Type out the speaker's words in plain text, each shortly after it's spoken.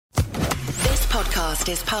podcast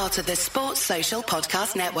is part of the Sports Social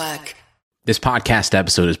Podcast Network. This podcast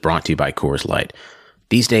episode is brought to you by Coors Light.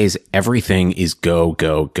 These days, everything is go,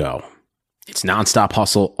 go, go. It's nonstop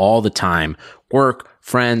hustle all the time. Work,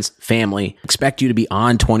 friends, family expect you to be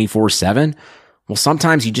on 24/7. Well,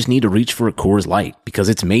 sometimes you just need to reach for a Coors Light because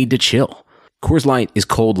it's made to chill. Coors Light is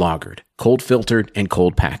cold lagered, cold filtered, and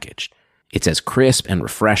cold packaged. It's as crisp and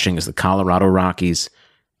refreshing as the Colorado Rockies.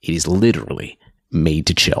 It is literally made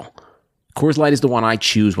to chill. Coors Light is the one I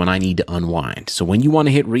choose when I need to unwind. So when you want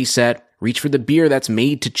to hit reset, reach for the beer that's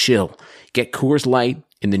made to chill. Get Coors Light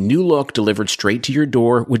in the new look delivered straight to your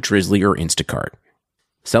door with Drizzly or Instacart.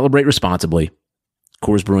 Celebrate responsibly.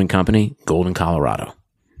 Coors Brewing Company, Golden, Colorado.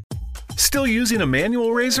 Still using a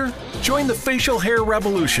manual razor? Join the facial hair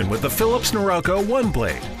revolution with the Philips Norelco One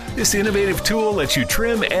Blade. This innovative tool lets you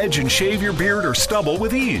trim, edge, and shave your beard or stubble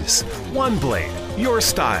with ease. One Blade, your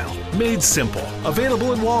style, made simple.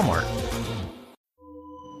 Available in Walmart.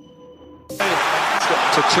 It's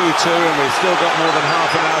got to 2-2 and we've still got more than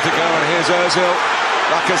half an hour to go, and here's Ozil.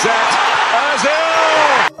 Lacazette. Ozil!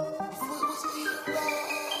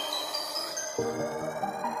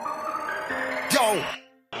 Yo!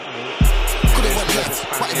 Could it went left,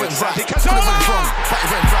 but it went right. Could it went wrong, but it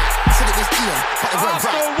went right. Said it was Ian, but it went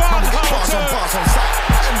right. Man, we get bars on sight.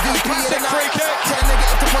 MVP of the night. Telling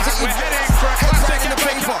negative to positive. We're heading for a classic in the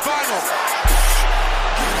paper final.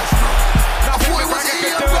 Nothing the Braga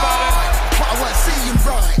could do about it. But I weren't seeing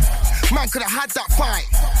right. Man could have had that fight,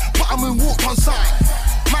 but I moonwalked on sight.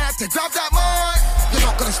 Man had to grab that mic. You're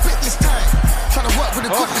not gonna spit this time. Trying to work with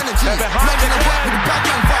a good energy. Man trying to work with a bad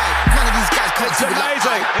man vibe. None of these guys can't It's do it like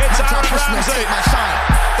amazing. I. It's Man try Aaron to push me and Ramsey. take my shine.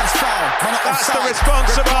 That's foul. Man, I'm That's the offside.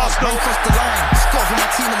 response of Red card, Arsenal. Man crossed the line. Score for my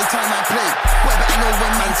team every time I play. Well, but I know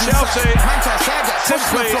when man's And Chelsea inside. Man try to say I get pushed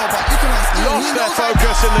from the simply floor, but you can ask Ian, lost he their knows I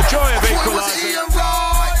focus in the joy of I thought it was equalising. Ian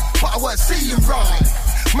right, but I weren't seeing right.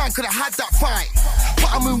 Man could have had that fight, but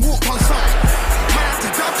I moonwalked on sight. Man had to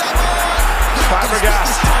grab that mic.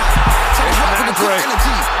 Fabregas. Nasri.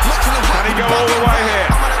 Can he go all the way here?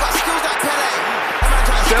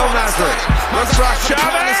 Still Nasri. Looks like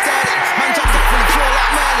Xavi. Man jumped up from the floor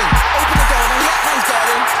like Merlin. Open the door and let man's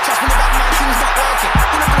garden. Trust me, the back man team's not working.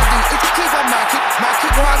 All I'm gonna do is keep on marking.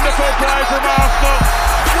 Wonderful play from Arsenal.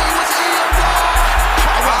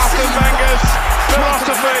 Arsene Wenger's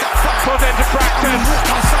philosophy put into practice,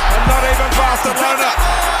 and not even Barcelona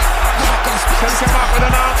can come up with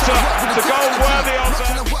an answer. The goal worthy of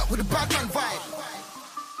them.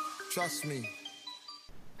 Trust me.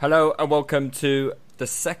 Hello and welcome to the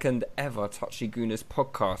second ever Touchy Gooners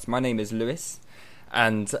podcast. My name is Lewis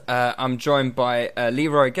and I'm joined by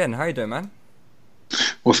Leroy again. How you doing, man?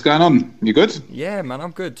 What's going on? You good? Yeah, man,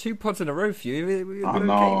 I'm good. 2 pods in a row for you. I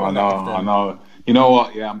know. You know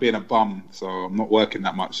what? Yeah, I'm being a bum, so I'm not working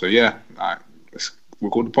that much. So yeah, let's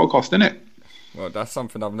record the podcast, innit? Well, that's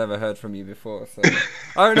something I've never heard from you before. So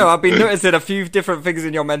I don't know. I've been noticing a few different things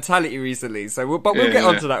in your mentality recently. So, we'll get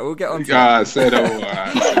onto that. We'll get onto that. Said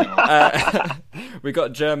all. We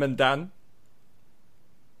got German Dan.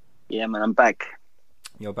 Yeah, man, I'm back.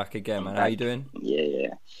 You're back again, man. How you doing?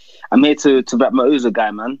 Yeah. I'm here to rap my Uzo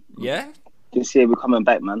guy, man. Yeah? This year we're coming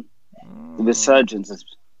back, man. The resurgence is...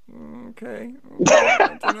 Okay.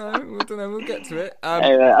 I don't know. We'll get to it.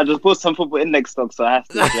 I just bought some football index stock, so I have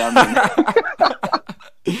to. You know what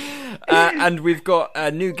I mean? And we've got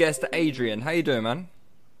a new guest, Adrian. How you doing, man?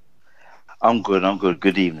 I'm good.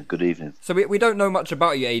 Good evening. So we don't know much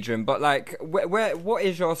about you, Adrian, but like, what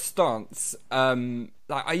is your stance?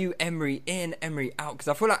 Like, are you Emery in, Emery out? Because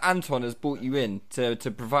I feel like Anton has brought you in to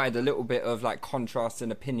provide a little bit of like contrast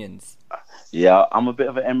in opinions. Yeah, I'm a bit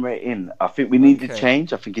of an Emery in. I think we need the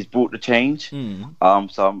change. I think he's brought the change.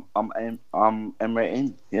 So I'm Emery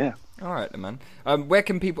in. Yeah. All right, then, man. Where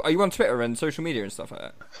can people? Are you on Twitter and social media and stuff like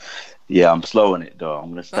that? Yeah, I'm slow on it though. I'm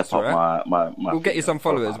gonna step up right. my. We'll get you some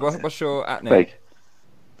followers. What's your at name?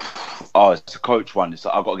 Oh, it's a coach one. So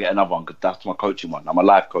I've got to get another one because that's my coaching one. I'm a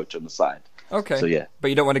life coach on the side. Okay. So yeah. But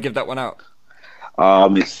you don't want to give that one out?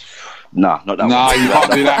 It's not that one. Nah, you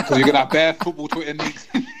can't do that because you're gonna have bare football Twitter needs.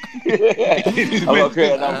 I'm not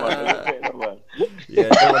creating that one. Yeah,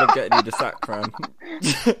 don't want to get you the sack, man.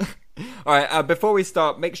 All right, before we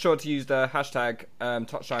start, make sure to use the hashtag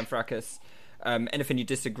TouchlineFracas. Anything you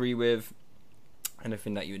disagree with,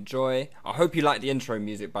 anything that you enjoy. I hope you like the intro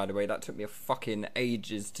music, by the way. That took me a fucking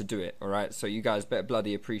ages to do it, all right? So you guys better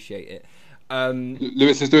bloody appreciate it.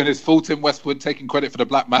 Lewis is doing his Fulton Westwood, taking credit for the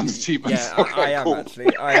black man's achievements. Yeah, I am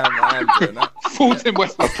actually. I am doing that. Fulton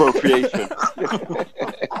Westwood. Appropriation.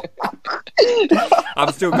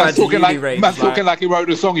 I'm still going to uni raves. Man's talking like he wrote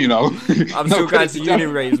the song, you know. I'm still going to uni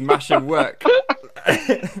raves, mashing work.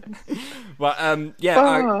 But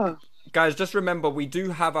yeah, guys, just remember we do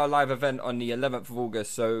have our live event on the 11th of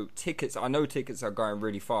August. So I know tickets are going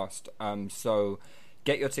really fast. So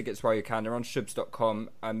get your tickets while you can. They're on shubs.com.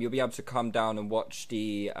 You'll be able to come down and watch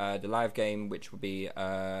the live game, which will be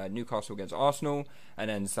Newcastle against Arsenal, and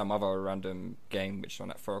then some other random game, which is on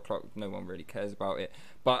at 4 o'clock. No one really cares about it.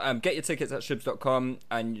 But get your tickets at shubs.com,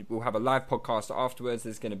 and we'll have a live podcast afterwards.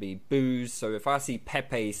 There's going to be booze. So if I see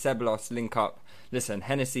Pepe, Ceballos link up, listen,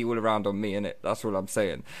 Hennessy all around on me, innit? That's all I'm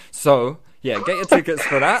saying. So, yeah, get your tickets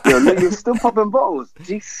for that. Yo, look, you're still popping bottles.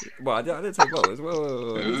 Jeez. Well, I didn't say bottles.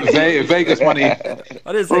 Whoa. Vegas money. I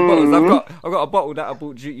didn't say bottles. I've got a bottle that I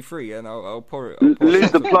bought duty free, and I'll pour it.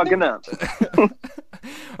 Lose the plug in it. All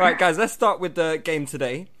right, guys, let's start with the game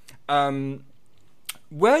today.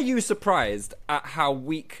 Were you surprised at how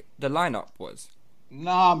weak the lineup was?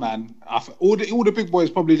 Nah, man. All the big boys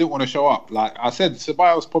probably didn't want to show up. Like I said,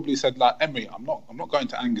 Ceballos probably said, like, Emery, I'm not going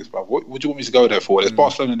to Angus, bro. What do you want me to go there for? There's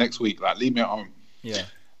Barcelona next week. Like, leave me at home. Yeah.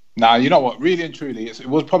 Now, you know what? Really and truly, it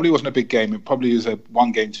probably wasn't a big game. It probably was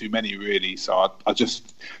one game too many, really. So I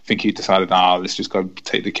just think he decided, let's just go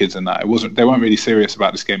take the kids and that. They weren't really serious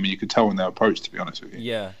about this game, and you could tell in their approach, to be honest with you.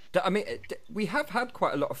 Yeah. I mean, we have had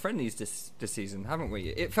quite a lot of friendlies this season, haven't we?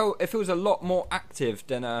 It feels a lot more active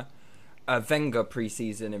than a Wenger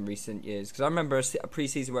pre-season in recent years, because I remember a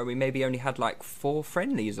pre-season where we maybe only had like 4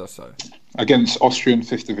 friendlies or so against Austrian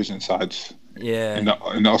 5th division sides. Yeah, in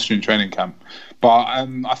the Austrian training camp. But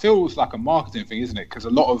I feel it's like a marketing thing, isn't it? Because a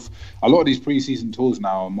lot of these pre-season tours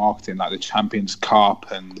now are marketing, like the Champions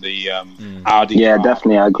Cup and the Audi. Yeah, Cup.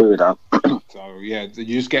 definitely, I agree with that. So yeah,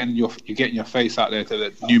 you're just getting your face out there to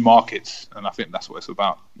the new markets, and I think that's what it's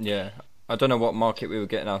about. Yeah. I don't know what market we were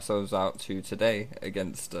getting ourselves out to today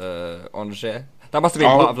against Angers. That must have been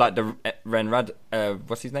part of like the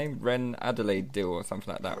what's his name? Ren Adelaide deal or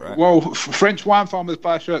something like that, right? Well, French wine farmers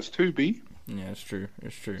buy shirts too, B. Yeah, it's true.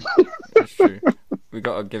 It's true. We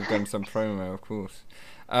got to give them some promo, of course.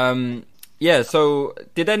 Yeah, so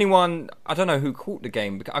did anyone, I don't know who caught the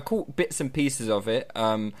game. I caught bits and pieces of it,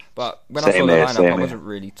 but when I saw the lineup, I wasn't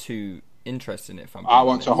really too interested in it. I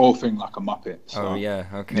watched the whole thing like a muppet. So. Oh yeah,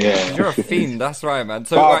 okay. Yeah. You're a fiend, that's right, man.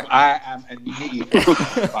 So Bob, I am a neat.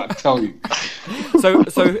 I tell you. So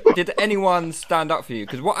did anyone stand up for you?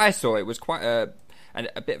 Because what I saw, it was quite a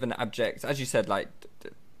bit of an abject, as you said, like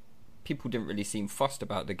people didn't really seem fussed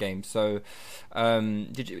about the game. So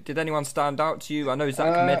did anyone stand out to you? I know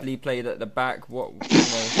Zach Medley played at the back.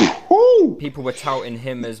 People were touting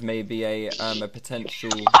him as maybe a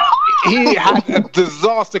potential. He had a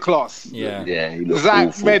disaster class. Yeah.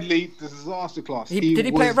 Zach Medley, disaster class. Did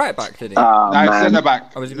he play at right back? Did he? No, centre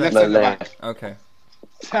back. Oh, was he left centre back? Okay.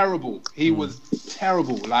 Terrible. He was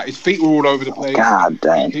terrible. Like his feet were all over the place. God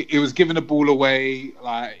damn. He was giving the ball away.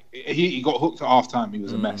 Like he got hooked at half time. He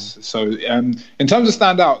was a mess. So in terms of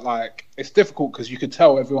stand out, like it's difficult because you could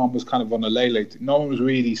tell everyone was kind of on a lay. No one was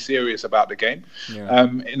really serious about the game. Yeah.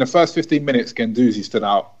 In the first 15 minutes, Guendouzi stood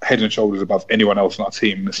out head and shoulders above anyone else on our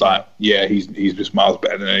team. It's like, yeah, he's just miles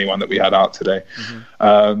better than anyone that we had out today.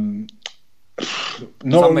 Some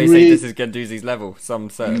may say this is Guendouzi's level.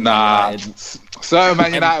 Some certain certain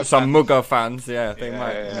Man United some Mugger fans, they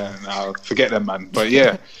might. Yeah, no, forget them, man. But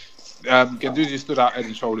yeah, Guendouzi stood out head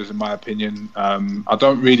and shoulders in my opinion. I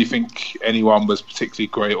don't really think anyone was particularly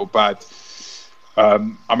great or bad.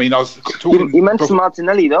 I mean, I was talking. You mentioned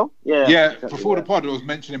Martinelli, though. Yeah. Before the pod, I was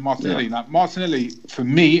mentioning Martinelli. Like Martinelli, for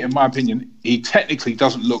me, in my opinion, he technically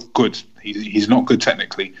doesn't look good. He's not good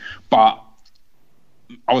technically, but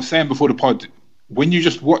I was saying before the pod, when you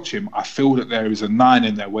just watch him, I feel that there is a 9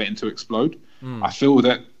 in there waiting to explode. I feel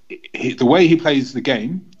that the way he plays the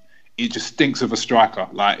game, it just stinks of a striker.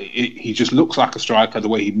 Like he just looks like a striker. The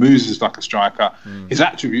way he moves is like a striker. His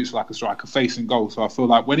attributes are like a striker, facing goal. So I feel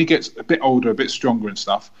like when he gets a bit older, a bit stronger and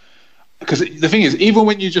stuff. Because the thing is, even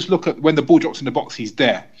when you just look at when the ball drops in the box, he's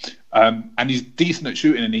there, and he's decent at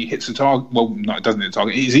shooting, and he hits the target. Well, no, it doesn't hit the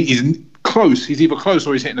target. He's close. He's either close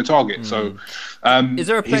or he's hitting the target. So, is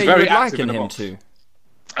there a player you would liken him to?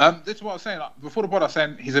 This is what I was saying. Like, before the pod, I was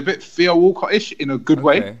saying he's a bit Theo Walcott-ish in a good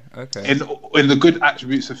way. Okay. In the good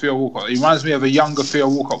attributes of Theo Walcott, he reminds me of a younger Theo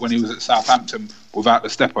Walcott when he was at Southampton without the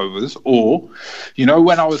stepovers. Or,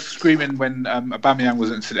 when I was screaming when Aubameyang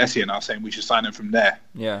was at St Etienne, I was saying we should sign him from there.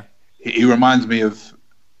 Yeah. He reminds me of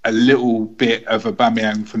a little bit of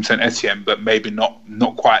Aubameyang from St Etienne, but maybe not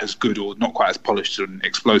quite as good or not quite as polished and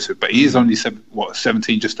explosive. But he is only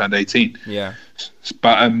 17, just turned 18. Yeah.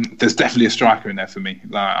 But there's definitely a striker in there for me.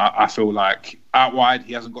 Like I feel like out wide.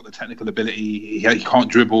 He hasn't got the technical ability. He can't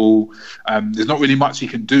dribble. There's not really much he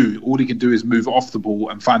can do. All he can do is move off the ball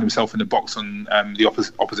and find himself in the box on the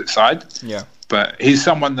opposite side. Yeah. But he's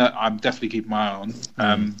someone that I'm definitely keeping my eye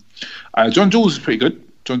on. John Jules is pretty good.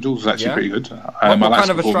 John Jules is actually pretty good. What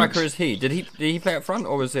kind of a striker is he? Did he play up front,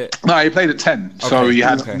 or was it? No, he played at 10. Okay. So you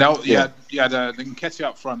had Nketiah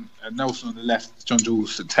up front, Nelson on the left, John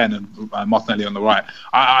Jules at 10, and Martinelli on the right.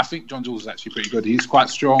 I think John Jules is actually pretty good. He's quite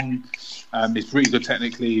strong. He's pretty good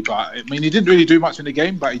technically, but I mean, he didn't really do much in the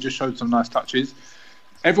game, but he just showed some nice touches.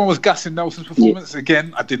 Everyone was gassing Nelson's performance.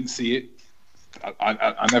 Again, I didn't see it.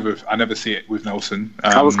 I never see it with Nelson.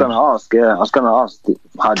 I was going to ask. Yeah, I was going to ask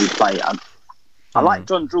how do you play? I like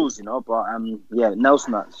John Jules, but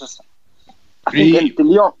Nelson. It's just, I think in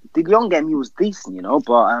the Lyon game he was decent,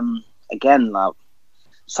 but again, like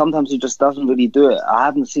sometimes he just doesn't really do it. I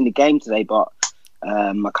haven't seen the game today, but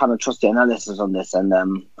I kind of trust the analysis on this, and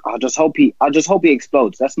I just hope he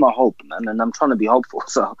explodes. That's my hope, man, and I'm trying to be hopeful.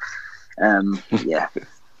 So, yeah.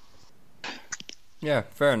 Yeah,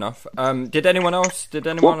 fair enough. Did anyone else? What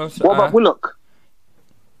about Willock?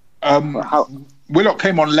 Willock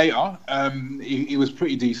came on later. He was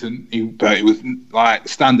pretty decent. But it was like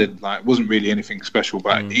standard. Like wasn't really anything special.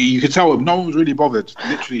 But you could tell no one was really bothered.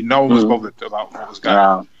 Literally, no one was bothered about what was going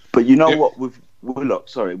on. But you know what? With Willock,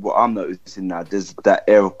 what I'm noticing now, there's that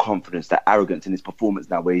air of confidence, that arrogance in his performance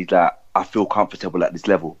now, where he's like, I feel comfortable at this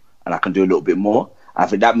level, and I can do a little bit more. I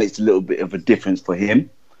think that makes a little bit of a difference for him,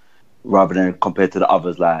 rather than compared to the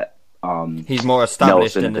others like. He's more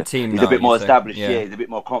established Nelson, in the team. He's now, a bit more established. Yeah, he's a bit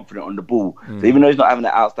more confident on the ball. So even though he's not having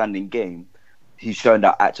an outstanding game, he's shown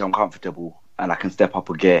that actually I'm comfortable and I can step up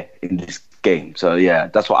a gear in this game. So yeah,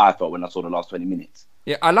 that's what I felt when I saw the last 20 minutes.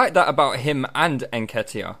 Yeah, I like that about him and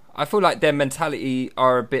Nketiah. I feel like their mentality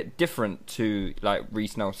are a bit different to like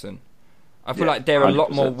Reece Nelson. I feel like they're 100%. A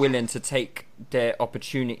lot more willing to take their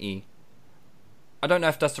opportunity. I don't know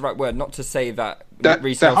if that's the right word. Not to say that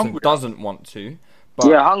Reece Nelson hungry. Doesn't want to.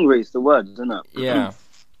 But, hungry is the word, isn't it? Yeah.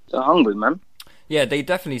 They're hungry, man. Yeah, they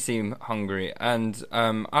definitely seem hungry. And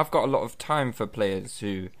I've got a lot of time for players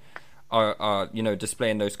who are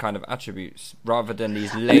displaying those kind of attributes, rather than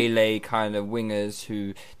these lay kind of wingers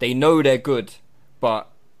who they know they're good, but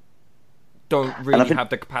don't really have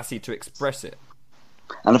the capacity to express it.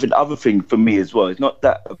 And I think the other thing for me as well, it's not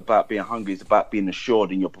that about being hungry, it's about being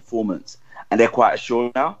assured in your performance. And they're quite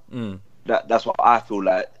assured now. That's what I feel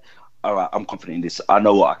like. All right, I'm confident in this. I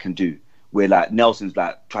know what I can do. Where like Nelson's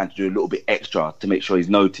like trying to do a little bit extra to make sure he's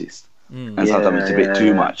noticed, and sometimes it's a bit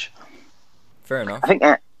too much. Fair enough. I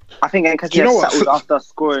think Nketiah settled after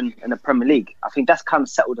scoring in the Premier League. I think that's kind of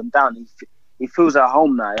settled him down. He feels at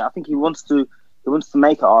home now. I think he wants to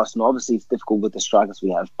make it Arsenal. Obviously, it's difficult with the strikers we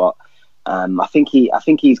have, but I think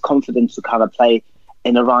he's confident to kind of play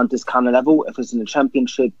in around this kind of level, if it's in the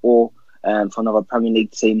Championship or for another Premier League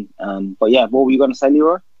team. But yeah, what were you going to say,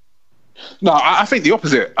 Leroy? No, I think the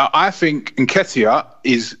opposite. I think Nketiah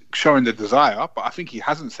is showing the desire, but I think he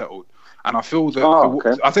hasn't settled. And I feel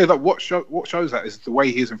that I say that what shows that is the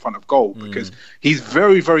way he is in front of goal, because he's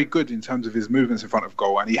very, very good in terms of his movements in front of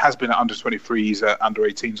goal, and he has been at under 23s, at under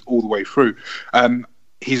 18s all the way through.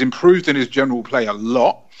 He's improved in his general play a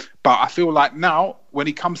lot, but I feel like now when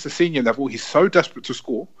he comes to senior level, he's so desperate to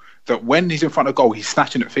score that when he's in front of goal, he's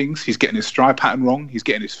snatching at things. He's getting his stride pattern wrong. He's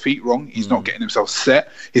getting his feet wrong. He's not getting himself set.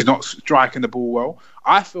 He's not striking the ball well.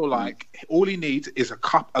 I feel like all he needs is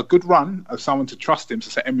a good run of someone to trust him,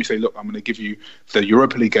 to say, Emery, say, look, I'm going to give you the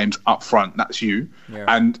Europa League games up front. That's you. Yeah.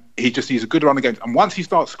 And he just needs a good run of games. And once he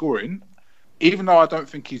starts scoring, even though I don't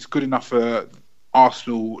think he's good enough for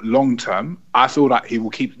Arsenal long term, I feel like he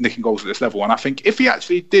will keep nicking goals at this level. And I think if he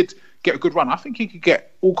actually did get a good run, I think he could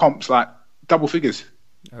get all comps like double figures.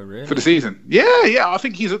 Oh, really? For the season. Yeah. I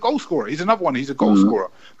think he's a goal scorer. He's another one. He's a goal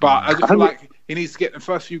scorer. But I just feel like he needs to get the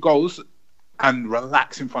first few goals and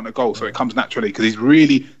relax in front of goal so it comes naturally, because he's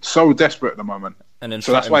really so desperate at the moment. And then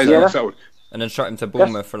so that's why he's not settled. And then shot him to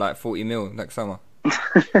Bournemouth for like 40 mil next summer.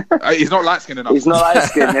 He's not light skinned enough. He's not light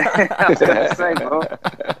skinned. I was going to say, bro.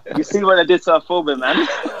 You see what I did to our forward, man.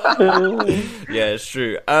 Yeah, it's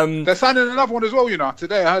true. They're signing another one as well,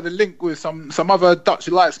 Today I heard a link with some other Dutch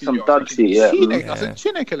light skinned. Some Dutchy, yeah. I said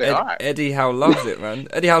Chinnick, all right. Eddie Howe loves it, man.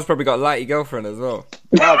 Eddie Howe's probably got a lighty girlfriend as well.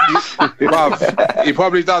 He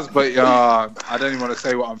probably does, but I don't even want to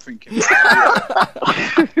say what I'm thinking.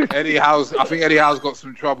 I think Eddie Howe's got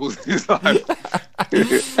some troubles in his life.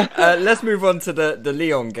 Let's move on to the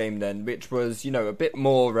Lyon game then, which was, a bit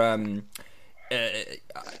more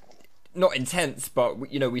not intense, but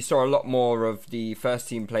we saw a lot more of the first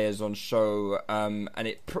team players on show, and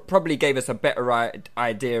it probably gave us a better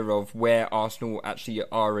idea of where Arsenal actually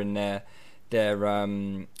are in their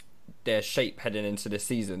their shape heading into this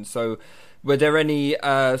season. So, were there any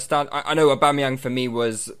I know Aubameyang for me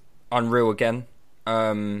was unreal again.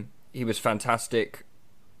 He was fantastic.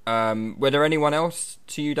 Were there anyone else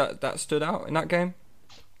to you that stood out in that game?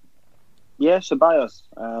 Yeah, Ceballos.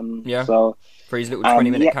 So for his little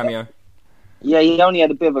 20-minute cameo. Yeah, he only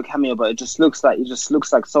had a bit of a cameo, but it just looks like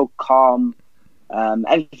so calm.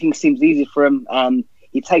 Everything seems easy for him.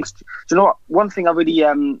 He takes. Do you know what? One thing I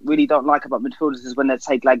really don't like about midfielders is when they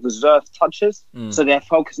take like reserved touches. So they're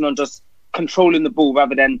focusing on just controlling the ball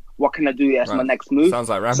rather than what can I do as my next move. Sounds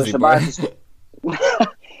like Ramsey.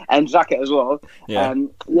 And Jacket as well.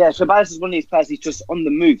 Ceballos is one of these players. He's just on the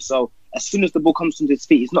move. So as soon as the ball comes into his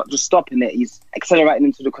feet, he's not just stopping it. He's accelerating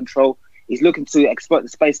into the control. He's looking to exploit the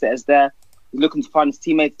space that is there. He's looking to find his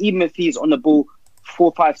teammates. Even if he's on the ball 4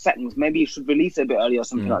 or 5 seconds, maybe he should release it a bit earlier or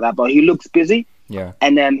something like that. But he looks busy. Yeah.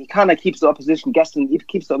 And then he kind of keeps the opposition guessing. He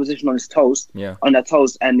keeps the opposition on his toes. Yeah. On their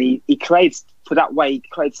toes, and he creates for that way. He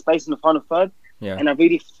creates space in the final third. Yeah. And I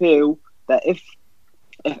really feel that if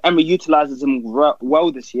Emery utilises him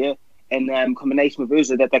well this year in combination with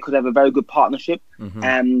Ozil, that they could have a very good partnership.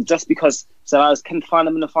 Just because Ceballos can find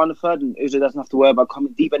him in the final third, and Ozil doesn't have to worry about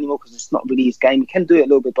coming deep anymore because it's not really his game. He can do it a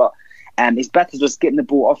little bit, but it's better just getting the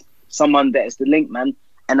ball off someone that is the link man.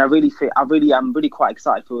 And I'm really quite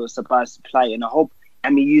excited for Ceballos to play, and I hope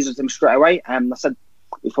Emery uses him straight away. I said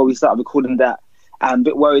before we started recording that I'm a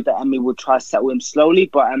bit worried that Emery would try to settle him slowly,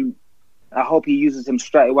 but I hope he uses him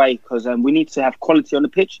straight away because we need to have quality on the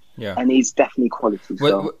pitch, and he's definitely quality.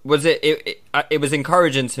 So. It was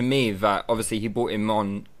encouraging to me that obviously he brought him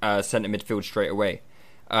on centre midfield straight away.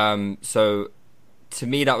 So to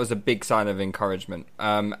me that was a big sign of encouragement,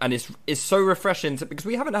 and it's so refreshing because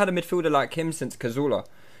we haven't had a midfielder like him since Cazorla.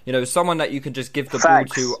 You know, someone that you can just give the ball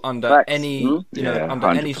to under any under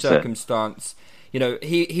 100%. Any circumstance. You know,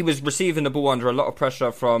 he was receiving the ball under a lot of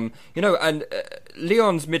pressure from, and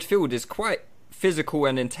Lyon's midfield is quite physical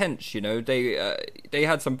and intense. You know, they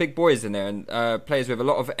had some big boys in there and players with a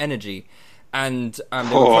lot of energy. And say what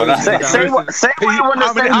you want to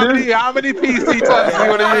say. How many PC times do you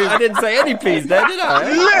want to use? I didn't say any P's there, did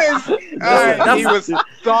I? He was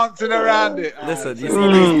dancing around it. Listen, you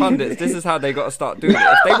see these pundits, this is how they got to start doing it.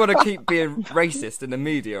 If they want to keep being racist in the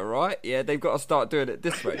media, right? Yeah, they've got to start doing it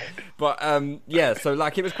this way. But so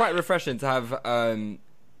like it was quite refreshing to have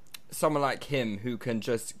someone like him who can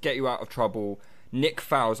just get you out of trouble, nick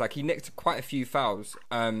fouls. Like he nicked quite a few fouls,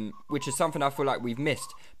 which is something I feel like we've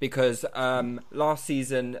missed because last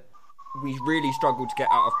season we really struggled to get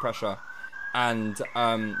out of pressure. And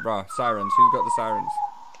sirens. Who's got the sirens?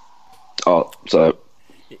 Oh, so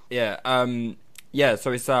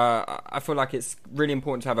so it's I feel like it's really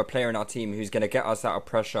important to have a player in our team who's going to get us out of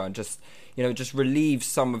pressure and just relieve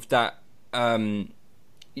some of that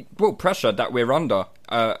pressure that we're under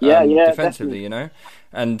defensively, definitely.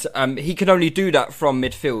 And he can only do that from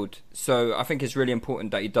midfield. So I think it's really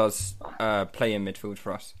important that he does play in midfield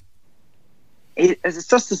for us. It's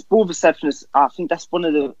just this ball reception. I think that's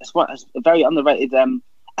a very underrated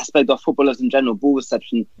aspect of footballers in general, ball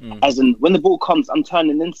reception. As in, when the ball comes, I'm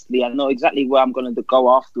turning instantly. I know exactly where I'm going to go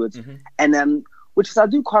afterwards. And which is, I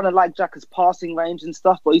do kind of like Jack's passing range and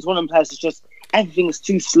stuff, but he's one of them players that's just, everything is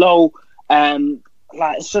too slow.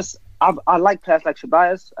 It's just, I like players like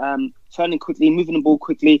Ceballos, turning quickly, moving the ball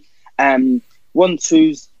quickly,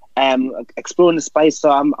 1-2s, exploring the space. So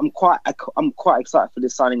I'm quite excited for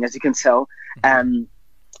this signing, as you can tell. I'm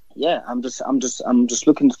just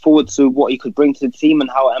looking forward to what he could bring to the team and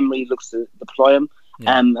how Emery looks to deploy him.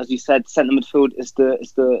 As you said, centre midfield is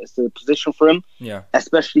the position for him. Yeah.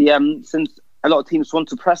 Especially since a lot of teams want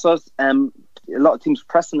to press us. A lot of teams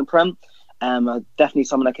press in the Prem. Definitely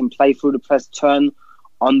someone that can play through the press, turn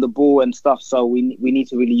on the ball and stuff. So we need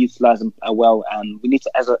to really utilise them well. And we need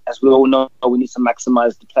to, as we all know, we need to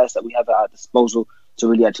maximise the players that we have at our disposal to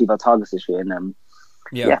really achieve our targets this year. And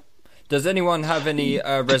Does anyone have any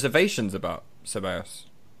reservations about Ceballos?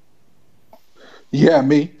 Yeah,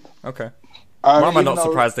 me. Okay. Why am I not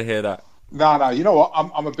surprised to hear that? No. You know what?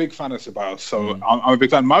 I'm a big fan of Ceballos, so I'm a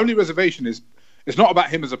big fan. My only reservation is it's not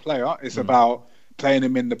about him as a player. It's about playing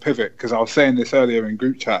him in the pivot. Because I was saying this earlier in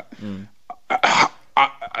group chat.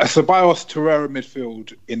 Ceballos Torreira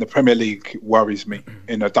midfield in the Premier League worries me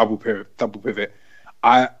in a double pivot.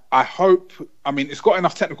 I hope. I mean, it's got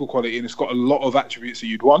enough technical quality and it's got a lot of attributes that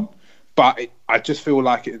you'd want. But I just feel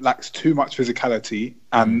like it lacks too much physicality.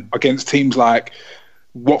 And against teams like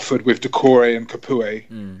Watford with Decore and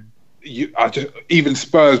Capoue, even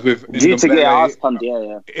Spurs with Ndombele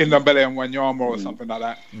and Wanyama or something like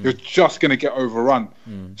that, you're just going to get overrun.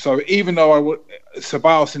 So even though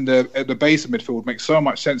Ceballos at the base of midfield makes so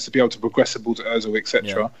much sense to be able to progress the ball to Ozil,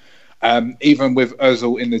 etc. Even with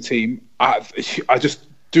Ozil in the team, I just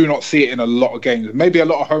do not see it in a lot of games. Maybe a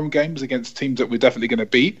lot of home games against teams that we're definitely going to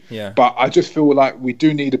beat. But I just feel like we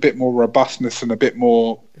do need a bit more robustness and a bit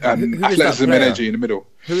more athleticism and energy in the middle.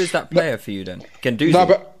 Who is that player for you then?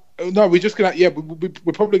 Guendouzi? No, we're just gonna.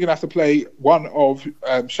 We're probably gonna have to play one of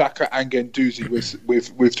Xhaka and Guendouzi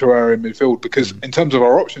with Torreira in midfield, because in terms of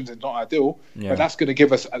our options, it's not ideal. But that's going to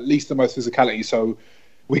give us at least the most physicality. So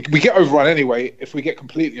we get overrun anyway. If we get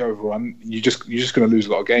completely overrun, you're just going to lose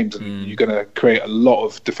a lot of games, and you're going to create a lot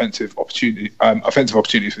of offensive opportunities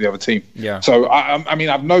for the other team. So I mean,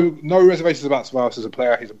 I've no reservations about Ceballos as a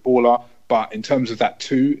player. He's a baller. But in terms of that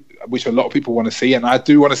too, which a lot of people want to see, and I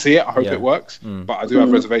do want to see it, I hope it works, but I do have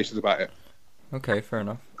reservations about it. Okay, fair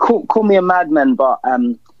enough. Call me a madman, but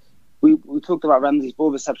we talked about Ramsey's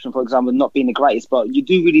ball reception, for example, not being the greatest, but you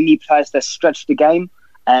do really need players that stretch the game,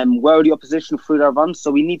 wear the opposition through their runs. So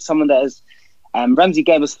we need someone that is... Ramsey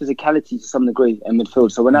gave us physicality to some degree in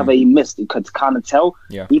midfield, so whenever he missed, you could kind of tell,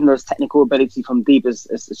 even though his technical ability from deep is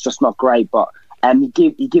just not great, but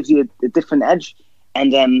he gives you a different edge.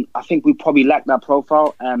 And I think we probably lack that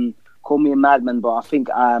profile. Call me a madman, but I think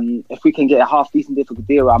if we can get a half-decent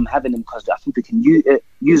deal, I'm having him, because I think we can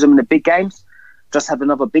use them in the big games. Just have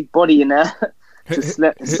another big body in there. Who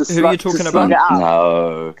are you talking about?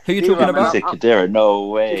 No. Who are you talking about? Khedira, no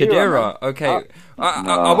way. Khedira, okay.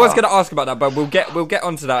 I was going to ask about that, but we'll get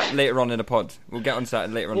onto that later on in the pod. We'll get onto that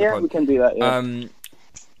later on in the pod. Yeah, we can do that,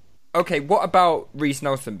 okay, what about Reiss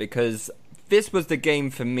Nelson? Because this was the game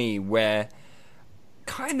for me where...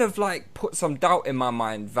 kind of like put some doubt in my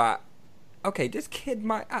mind that this kid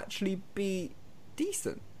might actually be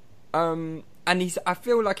decent, and I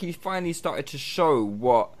feel like he finally started to show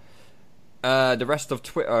what the rest of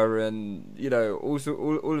Twitter and also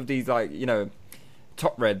all of these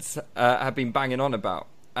top reds have been banging on about.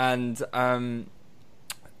 And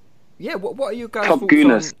what are you guys top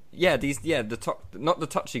Gooners? The top, not the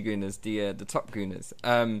touchy Gooners, the top Gooners.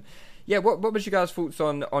 What was your guys' thoughts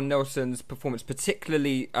on Nelson's performance,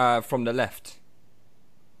 particularly from the left?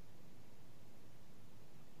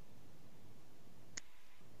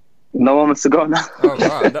 No one wants to go now. Oh,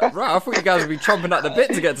 right. I thought you guys would be chomping at the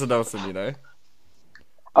bit to get to Nelson.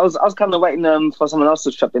 I was kind of waiting for someone else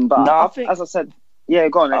to chip in, but I think, as I said,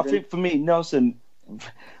 go on. I think for me, Nelson,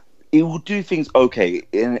 he will do things okay,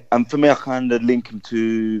 and for me, I kind of link him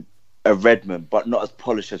to a Redmond, but not as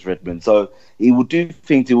polished as Redmond. So he will do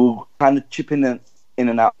things. He will kind of chip in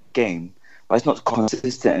and out of the game, but it's not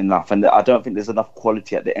consistent enough. And I don't think there's enough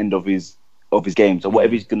quality at the end of his game. So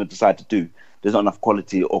whatever he's going to decide to do, there's not enough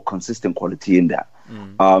quality or consistent quality in that.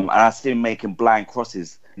 And I see him making blind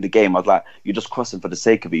crosses in the game. I was like, you're just crossing for the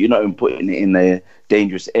sake of it. You're not even putting it in a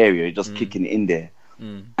dangerous area. You're just kicking it in there,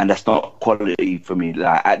 and that's not quality for me.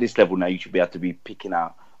 Like at this level now, you should be able to be picking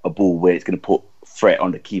out a ball where it's going to put threat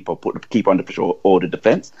on the keeper, put the keeper under pressure or the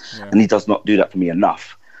defence, and he does not do that for me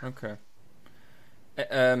enough. Okay.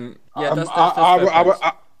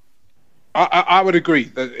 I would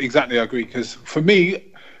agree. Exactly, I agree. Because for me,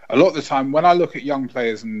 a lot of the time when I look at young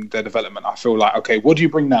players and their development, I feel like, okay, what do you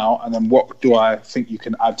bring now, and then what do I think you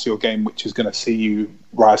can add to your game, which is going to see you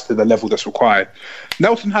rise to the level that's required.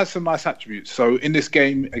 Nelson has some nice attributes. So in this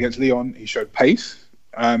game against Lyon, he showed pace.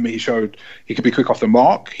 He showed he could be quick off the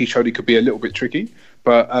mark. He showed he could be a little bit tricky.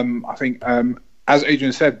 But I think, as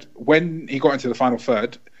Adrian said, when he got into the final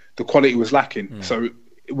third, the quality was lacking. So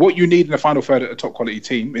what you need in the final third at a top quality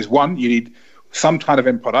team is, one, you need some kind of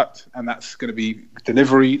end product, and that's going to be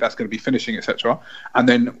delivery, that's going to be finishing, etc. And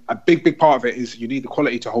then a big part of it is you need the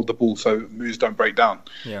quality to hold the ball so moves don't break down.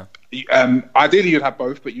 Ideally, you'd have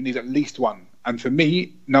both, but you need at least one. And for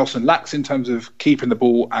me, Nelson lacks in terms of keeping the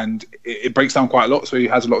ball, and it breaks down quite a lot, so he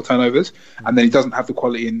has a lot of turnovers, and then he doesn't have the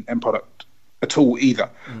quality in end product at all either.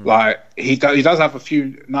 Like he does have a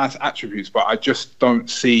few nice attributes, but I just don't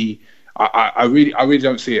see. I really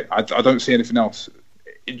don't see it. I don't see anything else.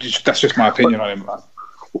 That's just my opinion on him.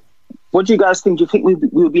 What do you guys think? Do you think we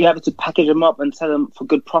will be able to package him up and sell him for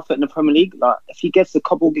good profit in the Premier League? Like if he gets a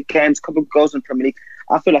couple of good games, couple of goals in the Premier League,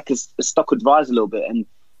 I feel like his stock would rise a little bit. And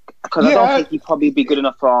because I don't think he'd probably be good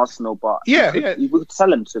enough for Arsenal, but we could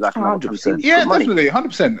sell him to like 100%. Yeah, definitely,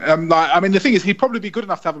 100%. I mean, the thing is, he'd probably be good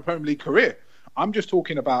enough to have a Premier League career. I'm just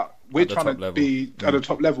talking about we're trying to be at the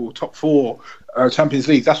top level, top 4 Champions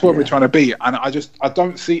League. That's where we're trying to be, and I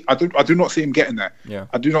do not see him getting there. Yeah,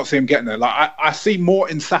 I do not see him getting there. Like I see more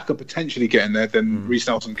in Saka potentially getting there than Reece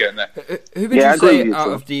Nelson getting there. Who would you say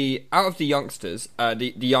out of the youngsters,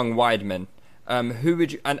 the young wide men? Who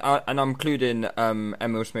would you and I'm including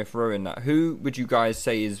Emil Smith-Rowe in that? Who would you guys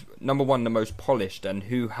say is number one, the most polished, and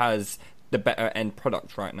who has the better end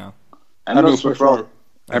product right now? Emil Smith-Rowe.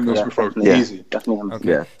 Easy. Definitely. Okay.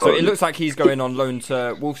 Yeah, so it looks like he's going on loan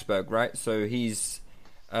to Wolfsburg, right? So he's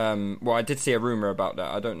well, I did see a rumor about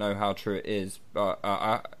that. I don't know how true it is, but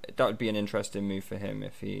that would be an interesting move for him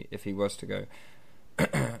if he was to go.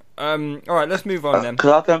 All right, let's move on then.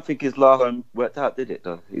 Because I don't think his last one worked out, did it?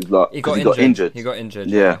 Though he got injured. He got injured.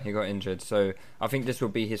 Yeah, he got injured. So I think this will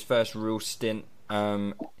be his first real stint.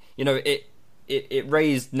 It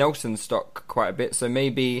raised Nelson's stock quite a bit. So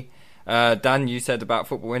maybe Dan, you said about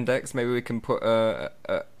Football Index. Maybe we can put a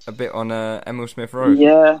bit on Emil Smith-Rowe.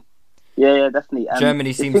 Yeah, definitely.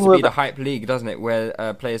 Germany seems to be the hype league, doesn't it?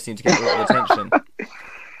 Where players seem to get a lot of attention.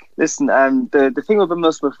 Listen, the thing with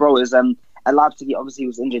Emil Smith-Rowe is at Leipzig, obviously he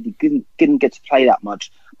was injured. He didn't get to play that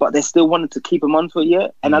much, but they still wanted to keep him on for a year.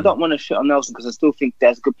 And I don't want to shit on Nelson because I still think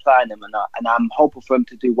there's a good player in him, and I'm hopeful for him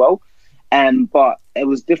to do well. But it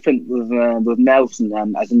was different with Nelson,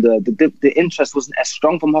 as in the interest wasn't as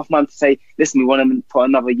strong from Hoffenheim to say, listen, we want him for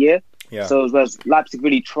another year. Yeah. So whereas Leipzig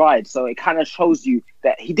really tried, so it kind of shows you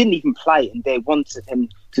that he didn't even play, and they wanted him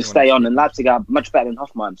to stay on. And Leipzig are much better than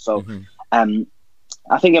Hoffenheim, so.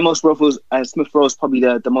 I think Emil Smith-Rowe is probably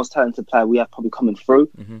the most talented player we have probably coming through.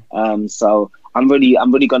 So I'm really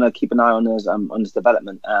going to keep an eye on his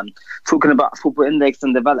development. Talking about Football Index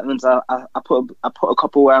and developments, I put a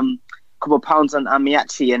couple pounds on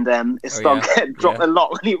Miyachi, and it dropped a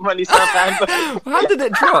lot when he started. How did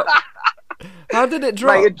it drop? Mate,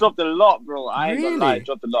 it dropped a lot, bro. I ain't gonna lie, it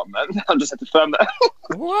dropped a lot, man. I'm just had to firm it.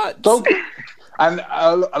 What? And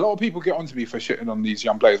a lot of people get onto me for shitting on these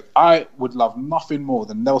young players. I would love nothing more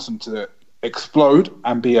than Nelson to explode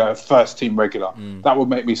and be a first team regular. That would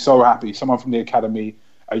make me so happy. Someone from the academy,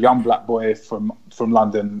 a young black boy from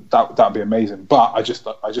London, that'd be amazing. But I just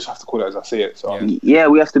have to call it as I see it. So yeah,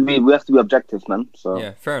 we have to be objective, man. So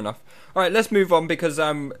yeah, fair enough. All right, let's move on because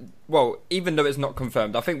even though it's not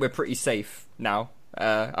confirmed, I think we're pretty safe now.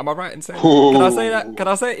 Am I right in saying that? Can I say that? Can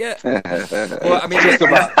I say it yet? Well, I mean,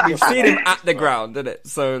 we've seen him at the ground, didn't it?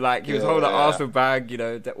 So, like, he was holding an Arsenal bag,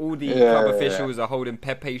 all the club officials are holding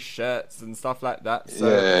Pepe shirts and stuff like that.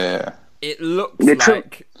 So, it looks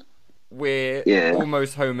like we're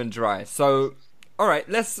almost home and dry. So, all right,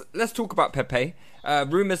 let's talk about Pepe.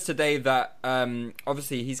 Rumours today that,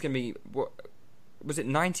 obviously, he's going to be, what was it,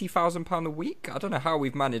 £90,000 a week? I don't know how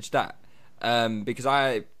we've managed that. Because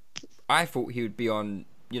I thought he would be on,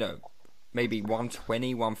 maybe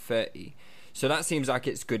 120, 130. So that seems like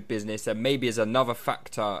it's good business, and maybe is another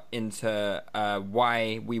factor into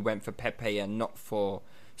why we went for Pepe and not for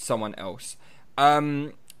someone else.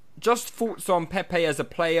 Just thoughts on Pepe as a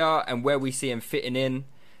player and where we see him fitting in,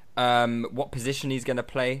 what position he's going to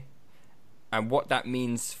play, and what that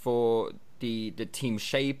means for the team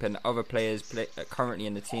shape and other players currently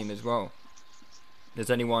in the team as well. Does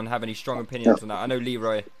anyone have any strong opinions on that? I know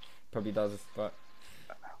Leroy probably does, but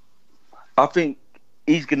I think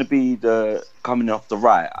he's going to be the coming off the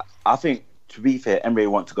right. I think, to be fair, Emery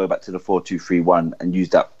wants to go back to the 4-2-3-1 and use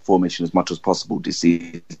that formation as much as possible this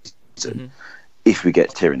season if we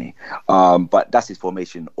get tyranny. But that's his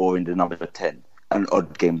formation, or in the number 10 and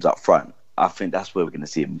odd games up front. I think that's where we're going to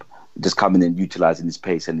see him just coming in, utilising his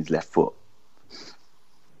pace and his left foot.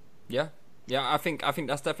 Yeah, I think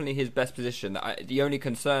that's definitely his best position. The only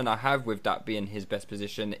concern I have with that being his best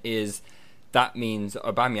position is that means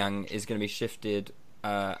Aubameyang is going to be shifted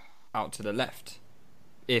out to the left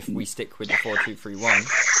if we stick with the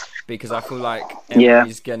 4-2-3-1, because I feel like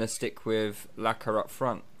Emery's going to stick with Laka up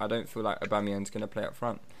front. I don't feel like Aubameyang's going to play up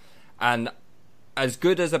front. And as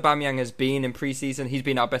good as Aubameyang has been in pre-season, he's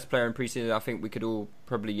been our best player in pre-season. I think we could all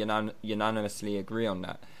probably unanimously agree on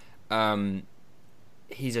that.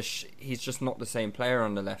 He's just not the same player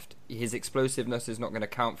on the left. His explosiveness is not going to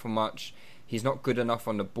count for much. He's not good enough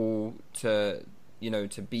on the ball to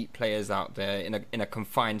beat players out there in a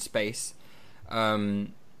confined space. That's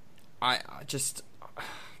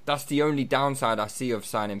the only downside I see of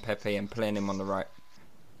signing Pepe and playing him on the right.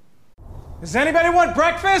 Does anybody want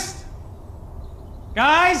breakfast?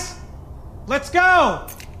 Guys, let's go.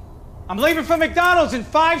 I'm leaving for McDonald's in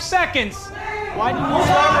 5 seconds. Why didn't you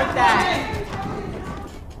start with that?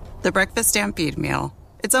 The Breakfast Stampede Meal.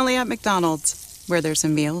 It's only at McDonald's, where there's a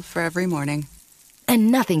meal for every morning. And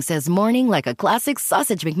nothing says morning like a classic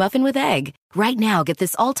sausage McMuffin with egg. Right now, get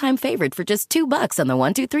this all-time favorite for just $2 on the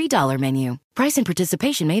 $1, $2, $3 menu. Price and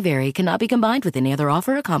participation may vary. Cannot be combined with any other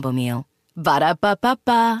offer or combo meal.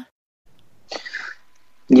 Ba-da-ba-ba-ba.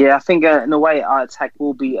 Yeah, I think in a way our attack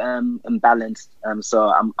will be imbalanced.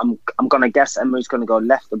 So I'm gonna guess Emery's gonna go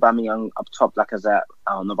left, Aubameyang up top, Lacazette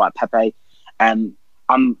on the right, Pepe. I'm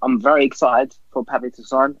very excited for Pepe to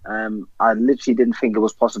sign. I literally didn't think it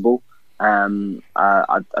was possible.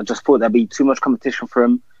 I just thought there'd be too much competition for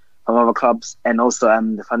him from other clubs, and also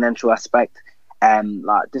the financial aspect.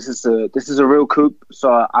 Like this is a real coup,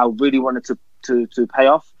 so I really wanted to pay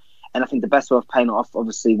off. And I think the best way of paying it off,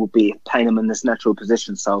 obviously, would be paying him in this natural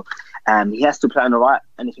position. So he has to play on the right.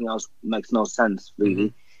 Anything else makes no sense,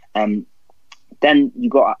 really. Then you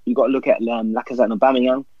got to look at Lacazette and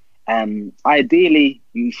Aubameyang. Ideally,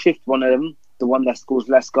 you shift one of them, the one that scores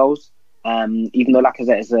less goals. Even though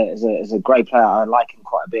Lacazette is a great player, I like him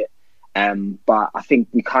quite a bit. But I think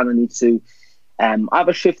we kind of need to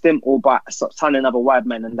either shift him or sign another wide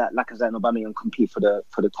man and let Lacazette and Aubameyang compete for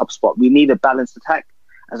the top spot. We need a balanced attack.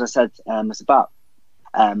 As I said, it's about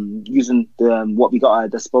using what we got at our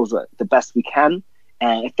disposal the best we can.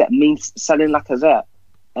 If that means selling Lacazette,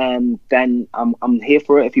 then I'm here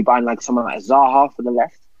for it. If you buy like someone like Zaha for the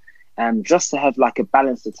left, just to have like a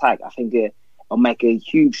balanced attack, I think it'll make a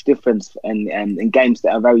huge difference in games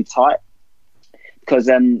that are very tight. Because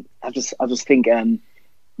I just think in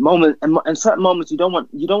certain moments you don't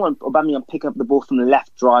want Aubameyang pick up the ball from the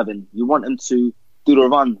left driving. You want him to do the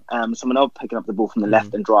run, someone else picking up the ball from the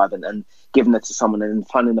left and driving and giving it to someone and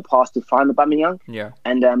finding the pass to find Aubameyang. Yeah.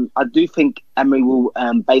 And I do think Emery will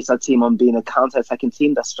base our team on being a counter-attacking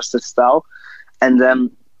team. That's just his style.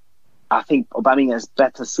 And I think Aubameyang is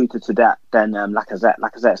better suited to that than Lacazette.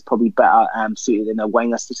 Lacazette is probably better suited in a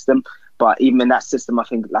Wenger system. But even in that system, I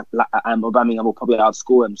think Aubameyang will probably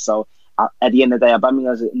outscore him. So at the end of the day,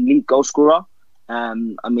 Aubameyang is an elite goal scorer. I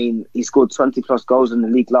mean, he scored 20 plus goals in the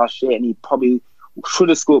league last year, and he probably should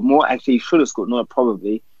have scored more. Actually, he should have scored more.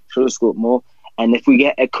 Probably should have scored more. And if we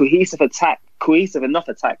get a cohesive enough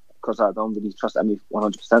attack, because I don't really trust Emery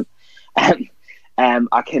 100%,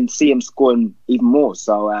 I can see him scoring even more.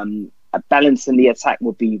 So a balance in the attack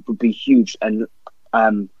would be huge, and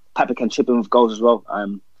Pepe can chip in with goals as well.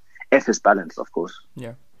 If it's balanced, of course.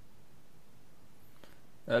 Yeah.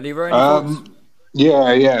 Leroy, any thoughts?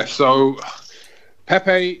 Yeah. So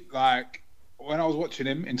Pepe, like, when I was watching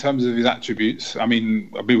him, in terms of his attributes, I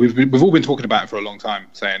mean, we've all been talking about it for a long time,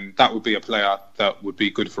 saying that would be a player that would be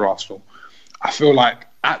good for Arsenal. I feel like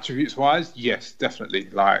attributes-wise, yes, definitely.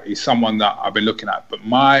 Like, he's someone that I've been looking at. But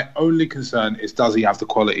my only concern is, does he have the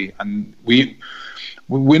quality? And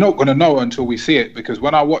we're not going to know until we see it, because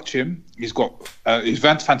when I watch him, he's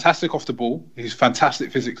fantastic off the ball. He's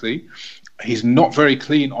fantastic physically. He's not very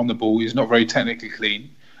clean on the ball. He's not very technically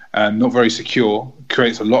clean. Not very secure.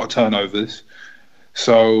 Creates a lot of turnovers.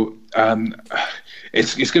 So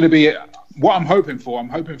it's going to be what I'm hoping for. I'm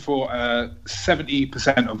hoping for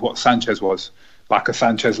 70% of what Sanchez was, like a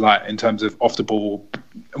Sanchez light in terms of off the ball.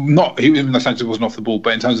 Not even though Sanchez wasn't off the ball,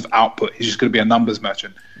 but in terms of output, he's just going to be a numbers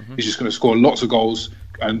merchant. He's just going to score lots of goals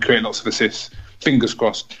and create lots of assists. Fingers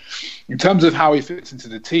crossed. In terms of how he fits into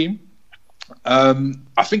the team,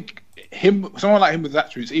 I think someone like him with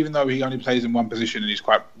attributes, even though he only plays in one position and he's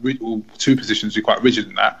quite two positions, he's quite rigid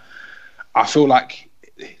in that. I feel like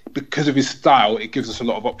because of his style, it gives us a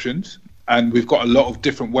lot of options, and we've got a lot of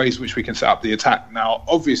different ways which we can set up the attack. Now,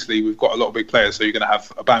 obviously, we've got a lot of big players, so you're going to have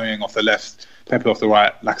Aubameyang off the left, Pepe off the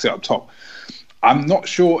right, Lacazette up top. I'm not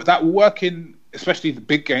sure that will work in, especially the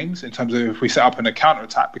big games, in terms of if we set up in a counter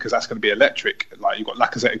attack, because that's going to be electric. Like, you've got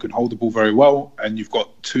Lacazette who can hold the ball very well, and you've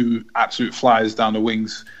got two absolute flyers down the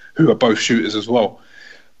wings who are both shooters as well.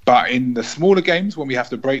 But in the smaller games, when we have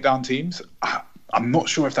to break down teams, I'm not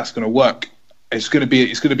sure if that's going to work. It's going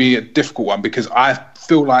to be a difficult one, because I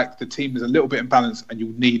feel like the team is a little bit imbalanced, and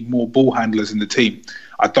you need more ball handlers in the team.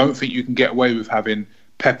 I don't think you can get away with having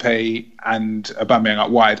Pepe and Aubameyang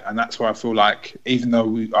out wide, and that's where I feel like, even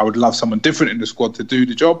though I would love someone different in the squad to do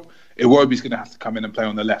the job, Iwobi's going to have to come in and play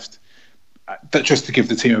on the left, just to give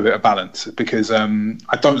the team a bit of balance, because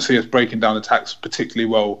I don't see us breaking down attacks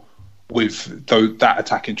particularly well with that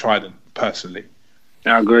attacking trident, personally.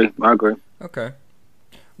 I agree. Okay.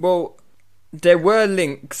 Well, there were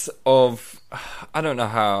links of, I don't know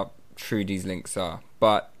how true these links are,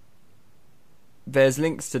 but there's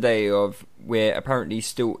links today of we're apparently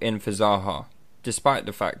still in for Zaha, despite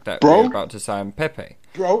the fact that we're about to sign Pepe.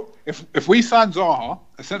 Bro, if we sign Zaha,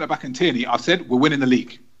 a centre-back and Tierney, I said we're winning the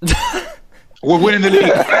league. We're winning the league.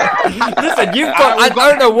 Listen, you've got. I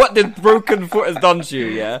don't know what this broken foot has done to you,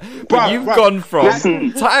 yeah. But you've gone from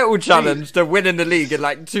title challenge to winning the league in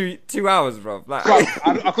like two hours, bro. Like,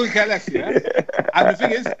 I couldn't care less, yeah. And the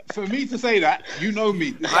thing is, for me to say that, you know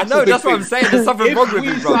me. I know. That's what I'm saying. There's something wrong with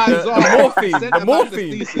me, bro. The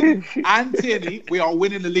morphine. And Tierney, we are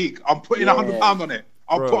winning the league. I'm putting £100 on it.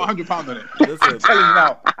 I'll put £100 on it. Listen, I'm telling you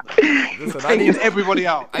now. Listen, taking everybody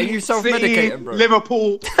out. Are you self-medicating, bro?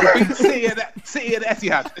 Liverpool, City at the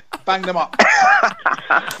Etihad, bang them up.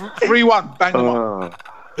 3-1, bang them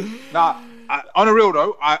up. Now, on a real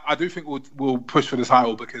though, I do think we'll push for the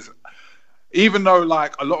title, because even though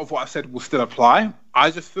like a lot of what I said will still apply,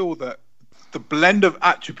 I just feel that the blend of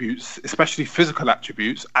attributes, especially physical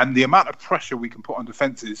attributes, and the amount of pressure we can put on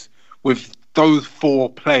defences with those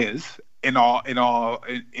 4 players in our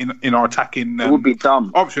attacking it would be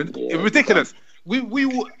dumb option. Yeah, it's ridiculous. We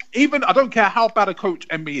will, even, I don't care how bad a coach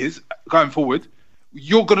Emery is going forward,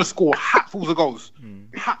 you're going to score hatfuls of goals.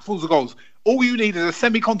 Hatfuls of goals. All you need is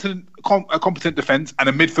a competent defence and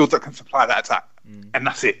a midfield that can supply that attack. And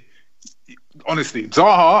that's it. Honestly,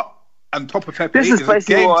 Zaha and top of Pepe is a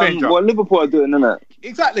game changer. What Liverpool are doing, isn't it?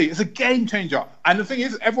 Exactly, it's a game changer. And the thing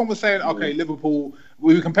is, everyone was saying, okay, Liverpool,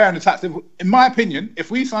 we were comparing attacks. In my opinion, if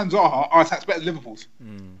we sign Zaha, our attack's better than Liverpool's.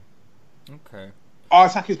 Okay. Our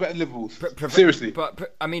attack is better than Liverpool's. Seriously.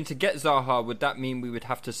 But I mean, to get Zaha, would that mean we would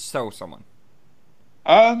have to sell someone?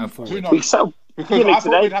 Who knows? Because I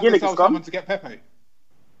thought we'd have to sell someone to get Pepe.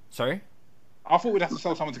 Sorry? I thought we'd have to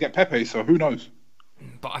sell someone to get Pepe, so who knows?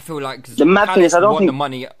 But I feel like the mad thing is, I don't think the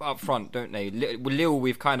money up front, don't they? Lille,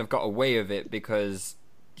 we've kind of got away with it because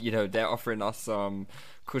they're offering us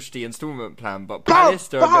cushy instalment plan, but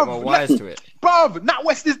Palace are a bit more wise to it. Bruv, Nat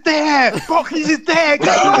West is there. Barkley's is there.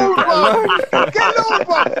 Get along, bruv. Get along,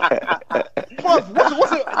 bruv.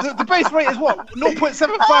 What's it? The base rate is what?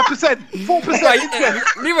 0.75%, 4%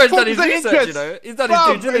 interest. Leroy's done his research, He's done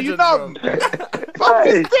his due diligence, Bruv,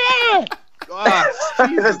 he's there.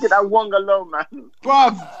 Let's get that Wonga low, man.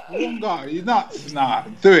 Bruv, Wonga, you're nuts. Nah,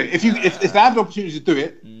 do it. If they have the opportunity to do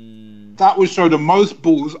it, that would show the most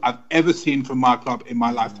balls I've ever seen from my club in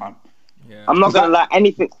my lifetime. Yeah. I'm not gonna lie,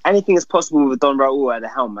 anything is possible with Don Raul at the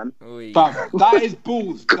helm, man. Bruv, that is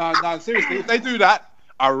balls. No, seriously, if they do that,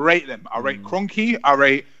 I rate them. I rate Kroenke, I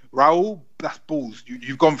rate Raul. That's balls.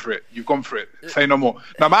 You've gone for it. Say no more.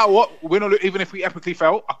 No matter what, even if we epically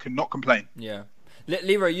fail, I cannot complain. Yeah.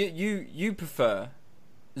 Leroy, you prefer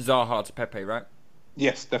Zaha to Pepe, right?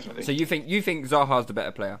 Yes, definitely. So you think Zaha's the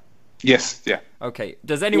better player? Yes, yeah. Okay.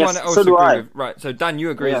 Does anyone else agree with? Right. So Dan, you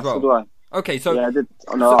agree as well. So do I. Okay. So yeah,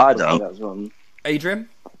 I don't. Adrian,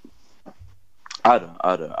 I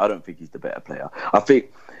don't think he's the better player. I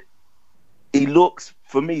think he looks,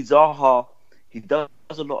 for me, Zaha. He does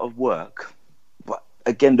a lot of work, but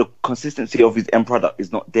again, the consistency of his end product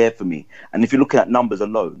is not there for me. And if you're looking at numbers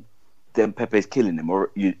alone, then Pepe's killing him. Or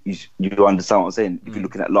you understand what I'm saying? If you're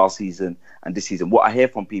looking at last season and this season, what I hear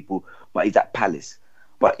from people, but he's at Palace.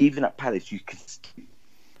 But even at Palace, you can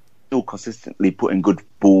still consistently put in good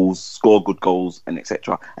balls, score good goals, and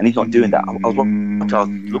etc. And he's not doing that. I was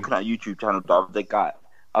looking at a YouTube channel the other day,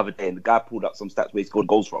 and the guy pulled up some stats where he scored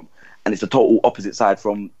goals from, and it's a total opposite side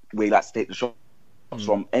from where he likes to take the shots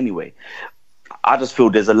from anyway. I just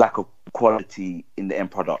feel there's a lack of quality in the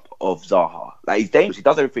end product of Zaha. Like, he's dangerous. He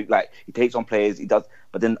does everything. Like, he takes on players. He does,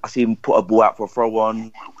 but then I see him put a ball out for a throw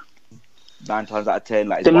on 9 times out of 10.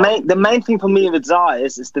 Like, the main thing for me with Zaha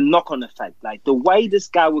is the knock-on effect. Like, the way this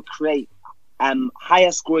guy would create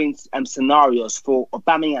higher scoring scenarios for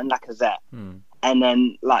Aubameyang and Lacazette. And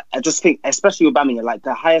then, like, I just think, especially Aubameyang, like,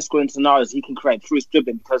 the higher scoring scenarios he can create through his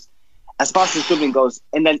dribbling, because as far as his dribbling goes,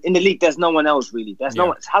 in the league, there's no one else really. There's no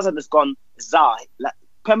one. Hazard has gone. Zaha, like,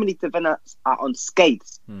 Premier League defenders are on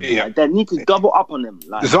skates. Like, they need to double up on him.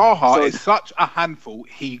 Like, Zaha is such a handful.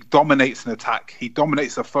 He dominates an attack. He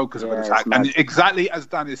dominates the focus of an attack. And exactly as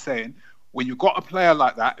Dan is saying, when you've got a player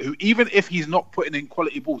like that, who even if he's not putting in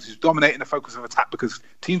quality balls, he's dominating the focus of attack because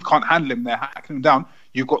teams can't handle him. They're hacking him down.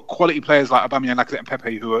 You've got quality players like Aubameyang, Lacazette, and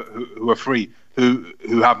Pepe who are free, who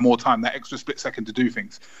have more time, that extra split second to do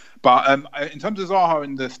things. But in terms of Zaha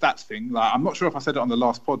and the stats thing, like, I'm not sure if I said it on the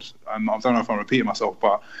last pod. I don't know if I'm repeating myself,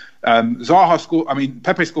 but Zaha scored. I mean,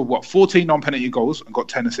 Pepe scored 14 non-penalty goals and got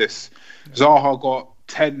 10 assists. Zaha got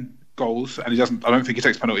 10 goals and he doesn't. I don't think he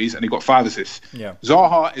takes penalties, and he got 5 assists. Yeah.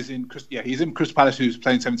 Zaha is in. He's in Crystal Palace, who's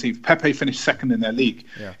playing 17th. Pepe finished second in their league.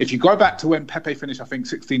 Yeah. If you go back to when Pepe finished, I think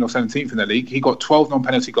 16th or 17th in their league, he got 12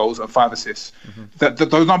 non-penalty goals and 5 assists.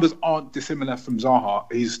 Those numbers aren't dissimilar from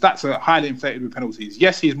Zaha. His stats are highly inflated with penalties.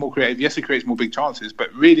 Yes, he's more creative. Yes, he creates more big chances.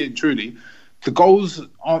 But really and truly, the goals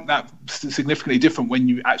aren't that significantly different when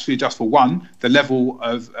you actually adjust for one, the level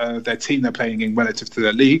of their team they're playing in relative to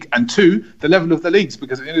their league, and two, the level of the leagues.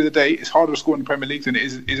 Because at the end of the day, it's harder to score in the Premier League than it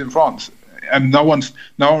is in France. And no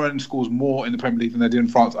one scores more in the Premier League than they do in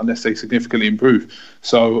France unless they significantly improve.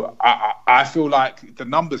 So I feel like the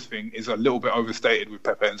numbers thing is a little bit overstated with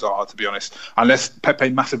Pepe and Zaha, to be honest. Unless Pepe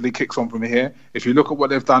massively kicks on from here, if you look at what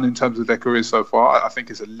they've done in terms of their careers so far, I think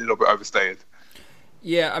it's a little bit overstated.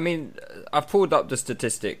 Yeah, I mean, I've pulled up the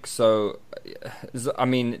statistics, so I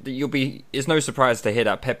mean, it's no surprise to hear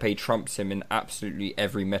that Pepe trumps him in absolutely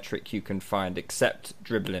every metric you can find except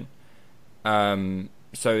dribbling.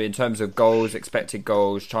 So in terms of goals, expected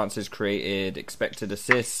goals, chances created, expected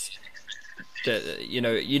assists,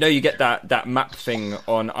 you get that map thing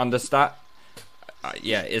on understat.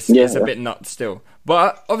 It's a bit nuts still.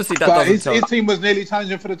 But obviously his team was nearly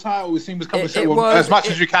challenging for the title. His team was coming as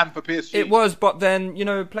much as you can for PSG. It was, but then,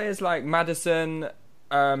 players like Maddison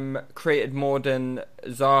created more than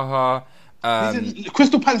Zaha.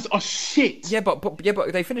 Crystal Palace are shit. Yeah, but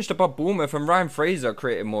they finished above Bournemouth, and Ryan Fraser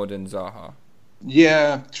created more than Zaha.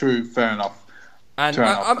 Yeah, true. Fair enough. And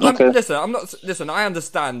listen. I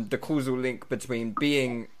understand the causal link between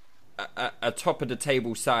being a top of the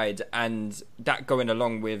table side and that going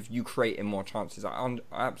along with you creating more chances. I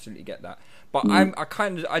absolutely get that. But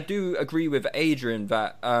I do agree with Adrian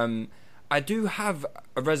that I do have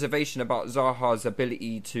a reservation about Zaha's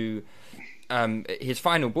ability to his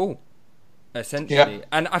final ball, essentially. Yeah.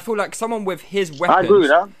 And I feel like someone with his weapons, I agree with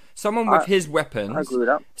that. Someone with his weapons,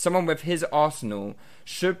 someone with his arsenal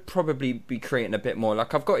should probably be creating a bit more.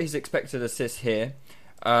 Like, I've got his expected assists here.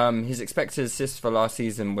 His expected assists for last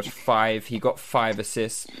season was 5. He got 5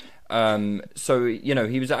 assists. So,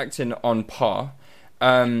 he was acting on par.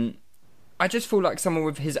 I just feel like someone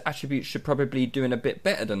with his attributes should probably be doing a bit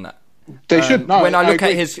better than that. They should. No, when I look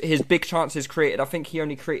at his big chances created, I think he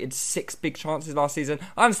only created 6 big chances last season.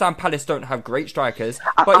 I understand Palace don't have great strikers,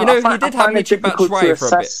 but he did have Michi Batshuayi for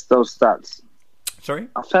a bit. Those stats. Sorry?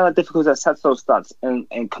 I find it difficult to assess those stats and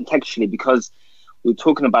contextually, because we're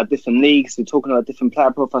talking about different leagues, we're talking about different player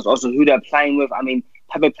profiles, also who they're playing with. I mean,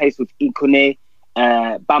 Pepe plays with Ikone,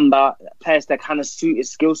 Bamba, players that kind of suit his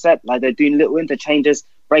skill set, like they're doing little interchanges,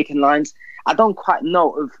 breaking lines. I don't quite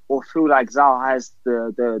know or feel like Zaha has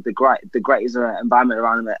the greatest environment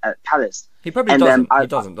around him at Palace. He probably doesn't. He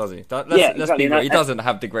doesn't, does he? Let's be real. He doesn't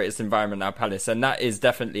have the greatest environment at Palace, and that is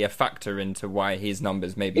definitely a factor into why his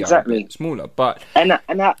numbers maybe are a bit smaller. But I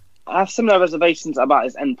have similar reservations about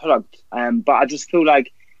his end product, but I just feel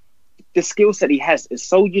like the skill set he has is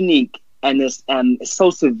so unique and is so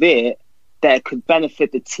severe that it could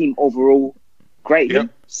benefit the team overall greatly. Yep.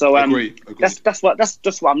 So agreed. That's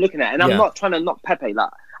just what I'm looking at, and I'm not trying to knock Pepe. Like,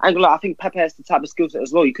 I think Pepe has the type of skill set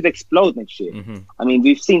as well. He could explode next year. Mm-hmm. I mean,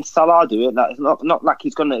 we've seen Salah do it. Like, it's not like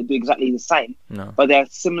he's going to do exactly the same. No. But they're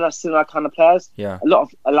similar kind of players. Yeah. A lot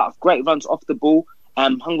of great runs off the ball.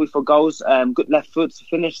 Hungry for goals. Good left foot to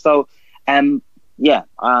finish. So, I'm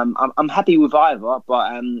happy with either, but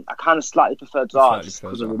I kind of slightly prefer Zaha just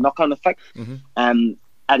because of the knock-on effect. Mm-hmm.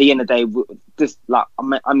 At the end of the day, we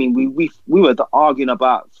were arguing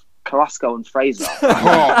about Carrasco and Fraser.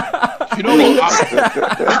 You know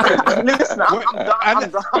what? Listen, I'm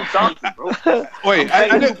done, bro. Wait,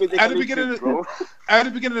 at the beginning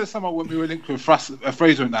of the summer when we were linked with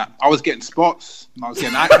Fraser and that, I was getting spots, and I was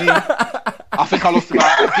getting acne. I think I lost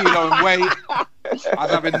about a kilo in weight. I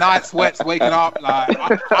was having night sweats waking up. Like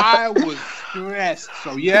I was stressed.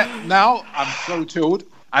 So now I'm so chilled.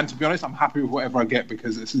 And to be honest, I'm happy with whatever I get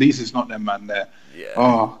because at least it's not them man there. Yeah.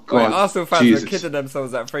 Oh God. Wait, Arsenal fans were kidding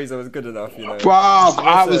themselves that Fraser was good enough, Wow,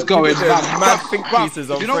 I was going mad think pieces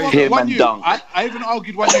on Fraser. I even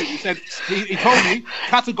argued one year. He said he told me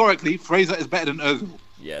categorically Fraser is better than Ozil.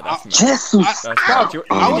 Yeah, that's mad.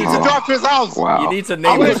 I went to drive to his house. Wow. You need to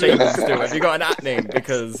name the shape still. Have you got an at-name?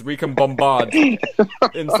 Because we can bombard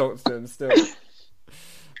insults to him still.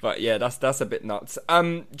 But yeah, that's a bit nuts.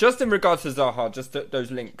 Just in regards to Zaha, just those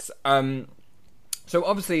links. So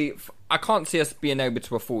obviously, I can't see us being able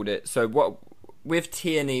to afford it. So what with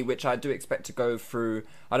Tierney, which I do expect to go through,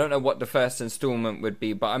 I don't know what the first instalment would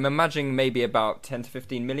be, but I'm imagining maybe about 10 to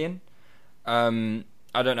 15 million.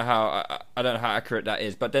 I don't know how accurate that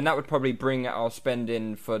is, but then that would probably bring our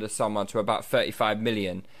spending for the summer to about 35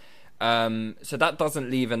 million. So that doesn't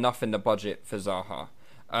leave enough in the budget for Zaha.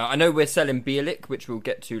 I know we're selling Bielik, which we'll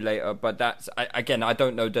get to later, but that's I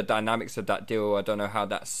don't know the dynamics of that deal. I don't know how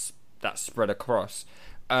that's spread across.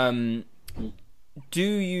 Do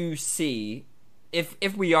you see,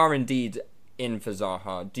 if we are indeed in for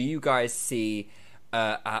Zaha, do you guys see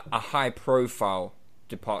a high profile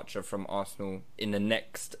departure from Arsenal in the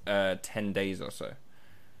next 10 days or so?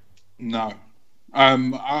 No. I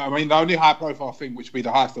mean, the only high-profile thing, which would be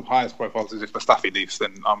the highest of highest profiles, is if Mustafi leaves.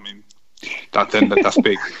 Then I mean, that's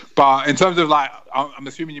big. But in terms of like, I'm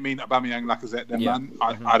assuming you mean Aubameyang, Lacazette. Then man,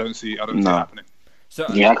 I don't see it happening. So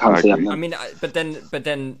I can't see it. I mean, but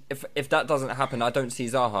then, if that doesn't happen, I don't see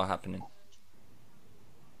Zaha happening.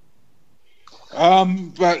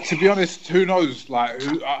 But to be honest, who knows? Like,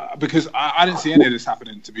 because I didn't see any of this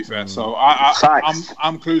happening. To be fair, so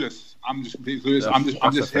I'm clueless. I'm just completely clueless.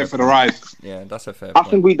 I'm just here for the ride. Yeah, that's a fair point. I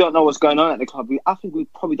think we don't know what's going on at the club. I think we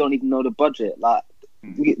probably don't even know the budget. Like,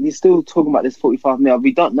 we're still talking about this 45 mil.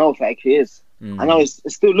 We don't know if it actually is. I know it's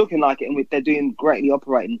still looking like it, and they're doing greatly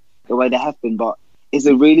operating the way they have been. But is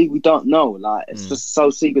it really? We don't know. Like, it's just so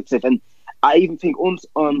secretive. And I even think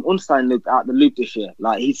Ornstein looked out the loop this year.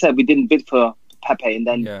 Like, he said we didn't bid for Pepe, and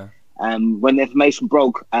then when the information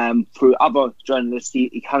broke through other journalists,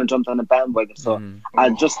 he kind of jumped on the bandwagon. So I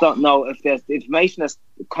just don't know if there's the information that's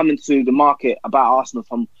coming to the market about Arsenal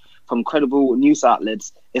from credible news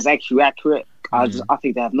outlets is actually accurate. I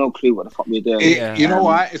think they have no clue what the fuck we're doing. You know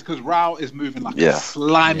why? It's because Raul is moving like a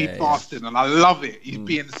slimy bastard, and I love it. He's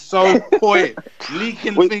being so coy,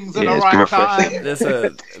 leaking things at the right time.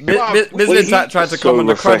 Mislint tried to come on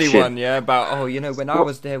the cruddy one, about when I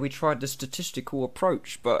was there, we tried the statistical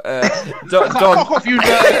approach, but Don, fuck off, you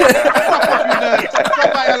nerd! Fuck off, you nerd!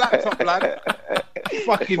 Drop out your laptop, lad.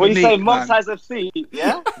 Fucking what do you say, Mob Size FC?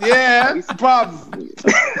 Yeah, bruv,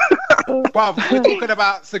 we're talking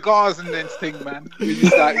about cigars and this thing, man. We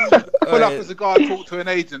just pull up a cigar, talk to an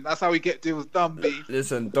agent. That's how we get deals done, B.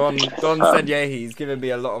 Listen, Don said, he's given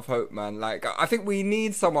me a lot of hope, man. Like, I think we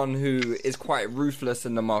need someone who is quite ruthless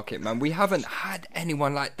in the market, man. We haven't had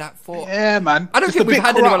anyone like that for. Yeah, man. I don't think we've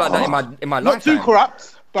had anyone like that in my Not lifetime. Not too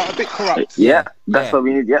corrupt, but a bit corrupt. That's what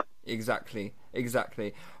we need. Yep.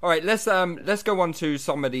 Exactly. All right, let's go on to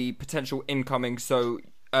some of the potential incoming. So,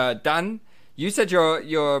 Dan, you said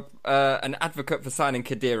you're an advocate for signing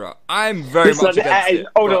Khedira. I'm very much against it.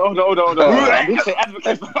 Hold on. I didn't say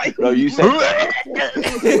advocate for signing. No, you said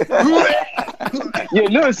Yeah,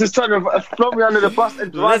 Lewis is trying to throw me under the bus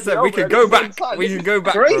and drive me over. We can go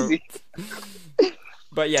back. Crazy. Bro.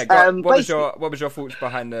 But yeah, what was your thoughts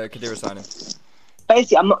behind the Khedira signing?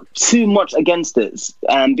 Basically, I'm not too much against it,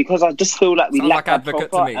 because I just feel like we lack that advocate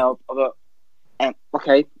to me.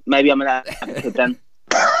 Okay, maybe I'm an advocate then.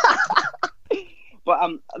 But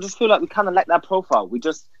I just feel like we kind of lack that profile.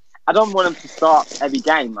 I don't want him to start every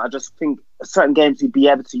game. I just think certain games we'd be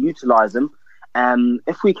able to utilise them.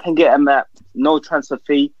 If we can get him at no transfer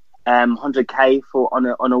fee, 100k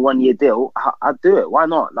on a 1 year deal, I'd do it. Why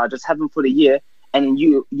not? Like, just have him for the year and then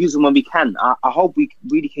use them when we can. I hope we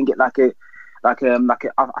really can get I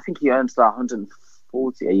think he earns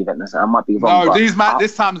 140 a Juventus. I might be wrong. No,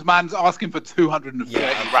 this time's man's asking for 230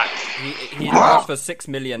 racks. He asked for 6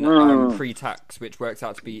 million pre-tax, which works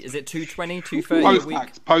out to be, is it 220, 230 a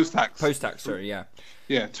week? Post-tax, sorry, yeah.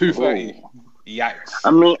 Yeah, 230. Yikes.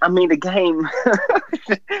 I mean the game.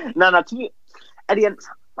 No. At the end,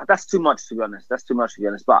 that's too much to be honest.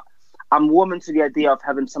 But I'm warming to the idea of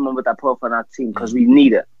having someone with that profile on our team because we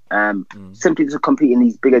need it. Simply to compete in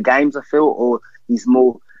these bigger games, I feel, or these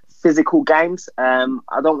more physical games. I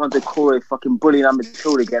don't want to call it fucking bullying our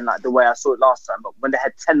midfield again, like the way I saw it last time. But when they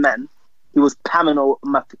had 10 men, he was pamming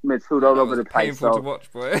midfield all over the place. Painful to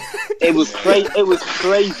watch, boy. It was crazy.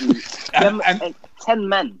 10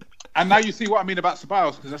 men. And now you see what I mean about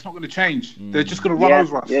Ceballos, because that's not going to change. They're just going to run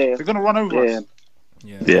over us. They're going to run over us.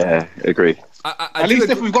 Yeah, agree. At least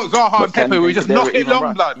if we've got Zaha and Pepe, we just knock it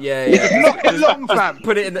long, blood. Yeah. Just knock it long, fam.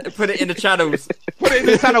 Put it in the channels. Put it in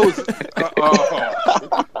the channels.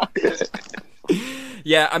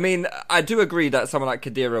 Yeah, I mean, I do agree that someone like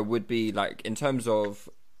Khedira would be, like, in terms of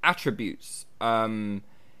attributes.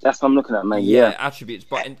 That's what I'm looking at, mate. Yeah, attributes,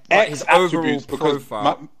 but his overall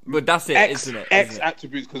profile. But that's it, isn't it?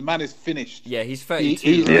 Attributes, because man is finished. Yeah, he's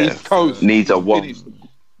 32. He's coast. Needs a one.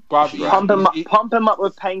 Pump him up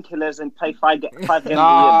with painkillers and play 5 games a year.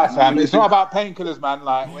 Fam, it's not about painkillers, man.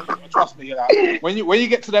 Like, trust me, like, when you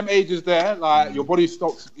get to them ages there, like, your body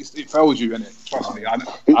stops, it fails you, innit? Trust me, I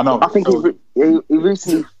know. I think he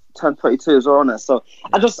recently turned 32 as well, on it. So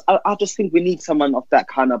I just think we need someone of that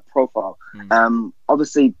kind of profile.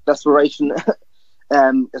 Obviously, desperation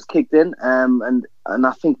has kicked in, and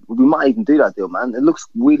I think we might even do that deal, man. It looks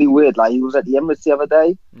really weird. Like, he was at the Emirates the other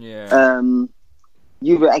day. Yeah.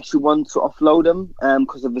 You actually want to offload him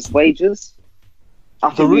because of his wages. I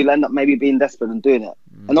think we'll end up maybe being desperate and doing it.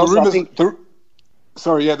 And also, I think... the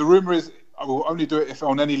rumour is I will only do it if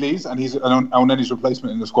Elneny leaves and he's Elneny's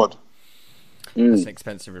replacement in the squad. That's an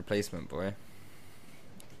expensive replacement, boy.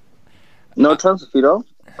 No transfer fee though.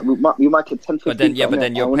 We might get 10, 15. But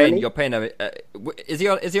then you're paying a. Is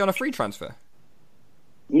he on a free transfer?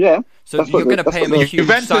 Yeah. So you're going to pay him a huge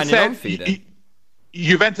signing on fee then?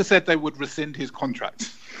 Juventus said they would rescind his contract.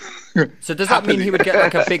 So does that mean he would get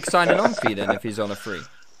like a big signing on fee then if he's on a free?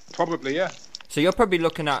 Probably, yeah. So you're probably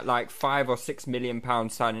looking at like £5 or £6 million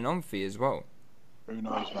signing on fee as well. Who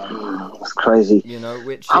knows, man? That's crazy. You know,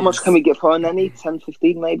 how much can we get for Nani? 10,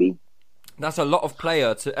 15 maybe? That's a lot of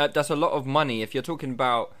that's a lot of money. If you're talking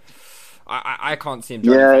about, I can't see him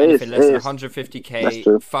joining for anything less than 150k,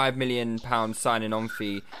 £5 million signing on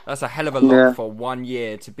fee. That's a hell of a lot for 1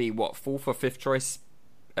 year to be what, 4th or 5th choice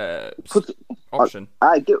option.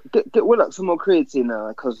 Get Willock some more creatine now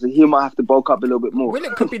because he might have to bulk up a little bit more.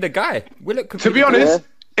 Willock could be the guy. To be honest,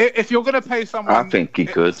 if you're going to pay someone, I think he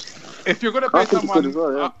could. If you're going to pay someone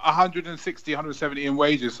 160, 170 in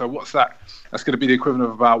wages, so what's that? That's going to be the equivalent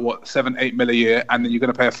of about, what, 7-8 mil a year, and then you're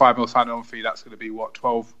going to pay a $5 mil sign-on fee. That's going to be, what,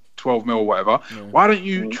 12 mil or whatever. Yeah. Why don't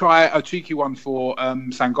you try a cheeky one for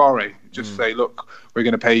Sangare? Just say, look, we're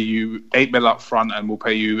going to pay you 8 mil up front, and we'll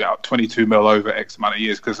pay you out 22 mil over X amount of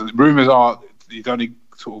years, because the rumours are he's only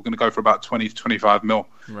sort of going to go for about 20 to 25 mil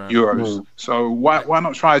euros. So why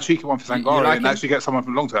not try a cheeky one for Sangare and actually get someone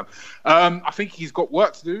from long term? I think he's got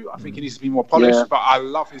work to do. I think he needs to be more polished, but I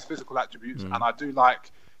love his physical attributes, and I do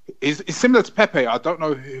like. It's similar to Pepe. I don't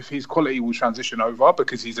know if his quality will transition over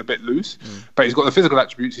because he's a bit loose, but he's got the physical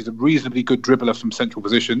attributes. He's a reasonably good dribbler from central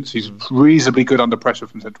positions. He's reasonably good under pressure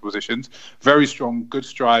from central positions. Very strong, good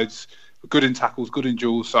strides. Good in tackles, good in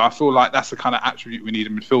duels. So I feel like that's the kind of attribute we need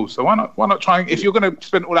in midfield. So why not try and, if you're going to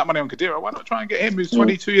spend all that money on Khedira, why not try and get him who's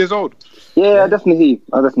 22 years old? Yeah, definitely.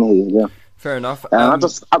 Yeah. Fair enough.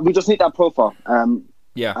 We just need that profile.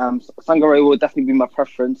 Sangare will definitely be my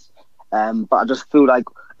preference. But I just feel like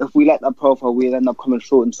if we let that profile, we'll end up coming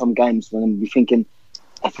short in some games. And we're thinking,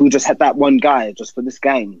 if we just had that one guy just for this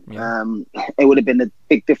game, it would have been a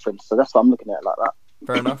big difference. So that's what I'm looking at it like that.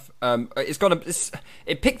 Fair enough.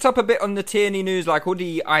 It picked up a bit on the Tierney news, like all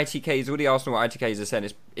the ITKs, all the Arsenal ITKs are saying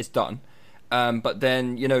it's done. But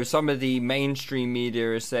then, you know, some of the mainstream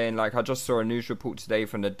media is saying, like, I just saw a news report today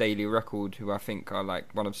from the Daily Record, who I think are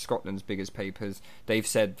like one of Scotland's biggest papers. They've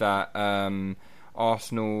said that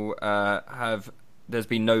Arsenal there's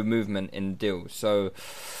been no movement in deals. So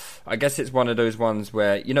I guess it's one of those ones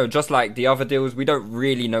where, you know, just like the other deals, we don't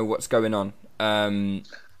really know what's going on.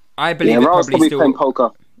 I believe it probably still.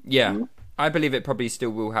 Poker. Yeah, I believe it probably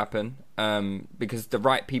still will happen because the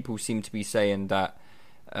right people seem to be saying that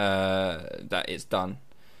it's done.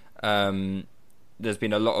 There's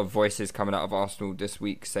been a lot of voices coming out of Arsenal this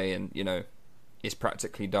week saying, you know, it's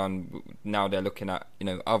practically done. Now they're looking at, you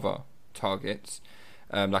know, other targets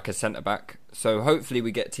like a centre back. So hopefully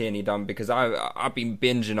we get Tierney done because I've been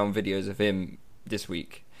binging on videos of him this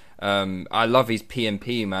week. I love his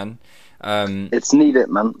P&P, man. It's needed,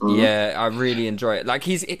 man. Yeah, I really enjoy it. Like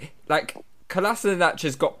Kolasinac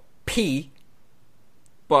has got P,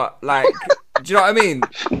 but like, do you know what I mean?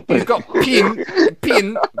 He's got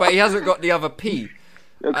pin, but he hasn't got the other P.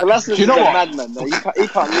 Kolasinac is a madman. He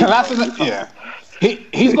can't. Yeah.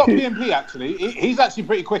 He's got P&P actually. He's actually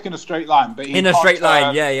pretty quick in a straight line, but in a straight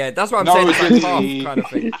line, yeah. That's what I'm saying. It's like half kind of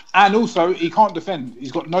thing. And also, he can't defend.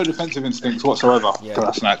 He's got no defensive instincts whatsoever. Yeah.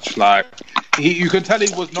 Kolasinac, like you can tell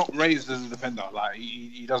he was not raised as a defender. Like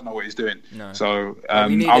he doesn't know what he's doing. No. So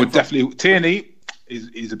I would definitely Tierney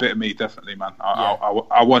is a bit of me, definitely, man.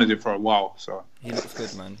 I wanted him for a while. So he looks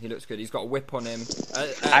good, man. He looks good. He's got a whip on him,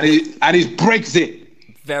 and he's Brexit.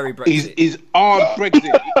 Very Brexit. He's hard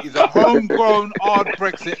Brexit. He's a homegrown hard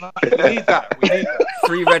Brexit. We need that.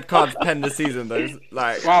 3 red cards penned this season, though.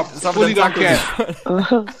 Like, wow, some of them don't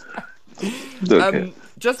care.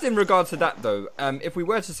 Just in regards to that, though, if we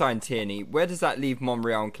were to sign Tierney, where does that leave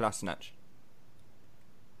Monreal and Kolasinac?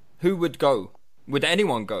 Who would go? Would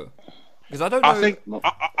anyone go? Because I don't know.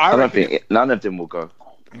 I don't think none of them will go.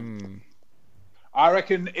 I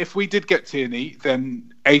reckon if we did get Tierney,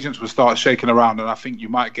 then agents would start shaking around, and I think you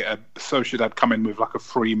might get a Sociedad come in with like a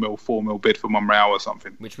 3 mil, 4 mil bid for Monreal or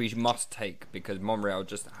something. Which we must take because Monreal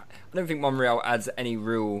I don't think Monreal adds any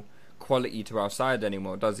real quality to our side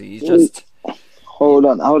anymore, does he? He's just. Hold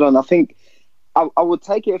on. I think I would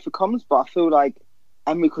take it if it comes, but I feel like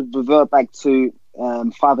Emery could revert back to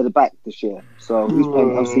 5 at the back this year. So who's playing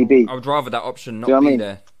LCB? I would rather that option not be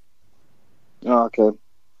there. Oh, okay.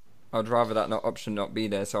 I'd rather that option not be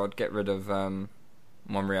there, so I'd get rid of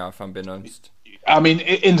Monreal, if I'm being honest. I mean,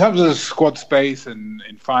 in terms of squad space and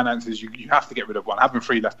in finances, you have to get rid of one. Having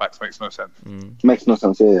 3 left backs makes no sense. Makes no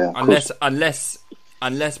sense, yeah.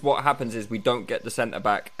 Unless what happens is we don't get the centre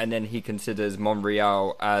back, and then he considers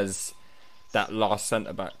Monreal as that last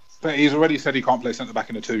centre back. But he's already said he can't play centre back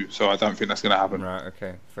in the 2, so I don't think that's going to happen. Right.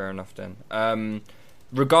 Okay. Fair enough then.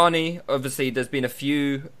 Rugani, obviously, there's been a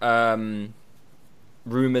few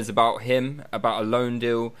rumours about him, about a loan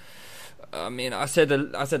deal. I mean, I said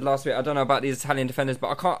last week, I don't know about these Italian defenders,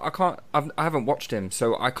 but I haven't watched him,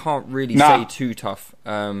 so I can't really say too tough.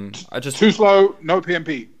 Too slow, no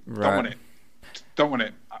PMP. Right. Don't want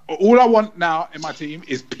it. All I want now in my team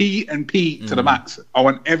is P and P to the max. I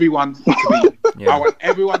want everyone to be. I want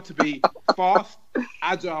everyone to be fast,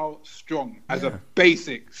 agile, strong as a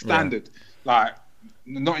basic standard. Like,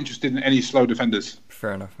 not interested in any slow defenders.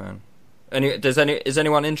 Fair enough, man. Is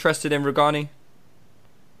anyone interested in Rugani?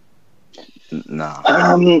 No.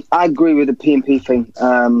 I agree with the PMP thing.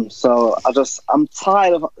 So I'm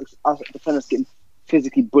tired of defenders getting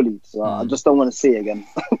physically bullied. So I just don't want to see it again.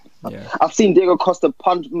 Yeah. I've seen Diego Costa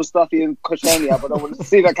punch Mustafi and Koshania, but I don't want to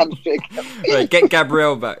see that kind of shit again. Right, get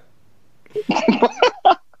Gabriel back.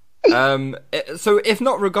 So if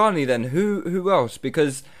not Rugani, then who else?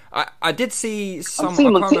 Because I did see some.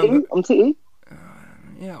 I'm Titi.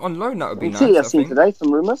 Yeah, on loan that would be nice. Titi, I've seen today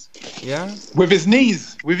some rumours. Yeah, with his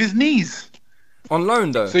knees. On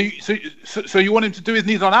loan though. So you want him to do his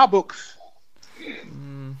knees on our books?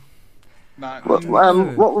 What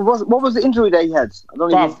was the injury that he had? I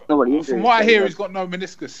don't even know what the injury is. From what I hear, he's got no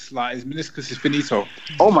meniscus. Like, his meniscus is finito.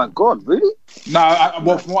 Oh my God, really?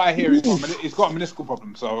 No, from what I hear, he's got a meniscal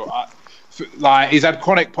problem. So, he's had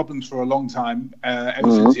chronic problems for a long time, ever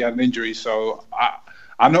since he had an injury. So,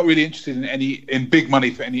 I'm not really interested in big money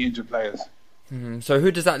for any injured players. So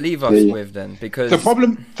who does that leave us with then? Because the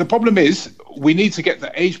problem is we need to get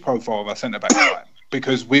the age profile of our centre back right,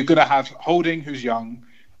 because we're going to have Holding, who's young,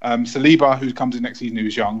 Saliba, who comes in next season,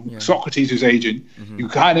 who's young, Socrates, who's aging.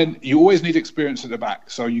 You always need experience at the back,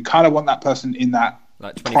 so you kind of want that person in that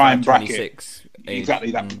like prime 26 bracket. Exactly,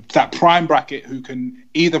 that prime bracket who can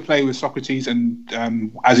either play with Socrates and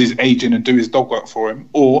as he's aging and do his dog work for him,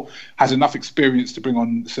 or has enough experience to bring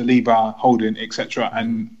on Saliba, Holding, etc.,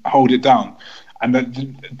 and hold it down. And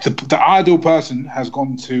the ideal person has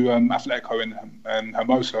gone to Atletico and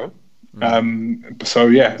Hermoso. I'm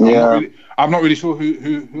not really sure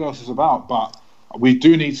who else is about, but we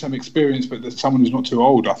do need some experience, but there's someone who's not too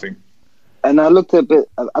old, I think. And I looked a bit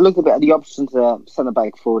at the options centre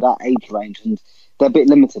back for that age range, and they're a bit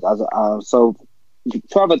limited. So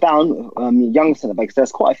further down, young centre backs,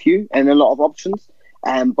 there's quite a few and a lot of options.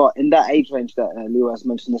 But in that age range that Leo has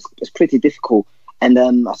mentioned, it's pretty difficult. And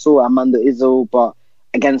I saw Armando Izzo, but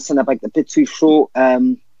again, centre back a bit too short.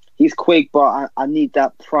 He's quick, but I need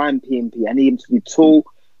that prime PMP. I need him to be tall,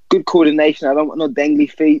 good coordination. I don't want no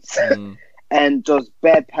dangly feet. And just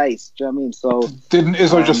bare pace. Do you know what I mean? So didn't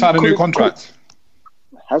Izzo just sign a new contract?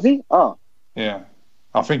 Has he? Oh, yeah.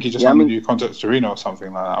 I think he just signed a new contract to Torino or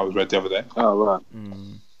something like that. I was read the other day. Oh right.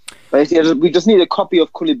 Basically, we just need a copy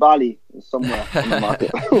of Koulibaly somewhere in the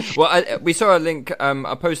market. Well, we saw a link.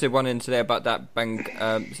 I posted one in today about that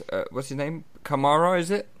what's his name? Kamara,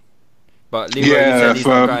 is it? But Leroy said he's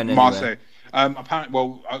not going Marseille.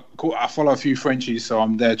 Apparently, I follow a few Frenchies, so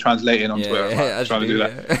I'm there translating on Twitter, trying to do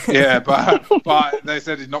that. Yeah, but they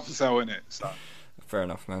said he's not for sale in it. So fair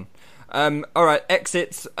enough, man. All right,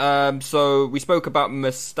 exits. So we spoke about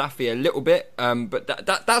Mustafi a little bit, but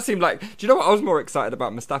that seemed like. Do you know what? I was more excited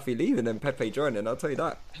about Mustafi leaving than Pepe joining. I'll tell you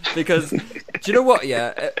that, because do you know what?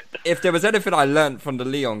 Yeah, if there was anything I learned from the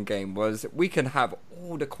Lyon game was we can have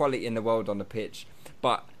all the quality in the world on the pitch,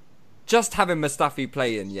 but just having Mustafi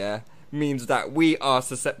playing, means that we are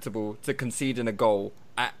susceptible to conceding a goal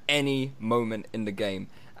at any moment in the game.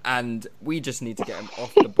 And we just need to get him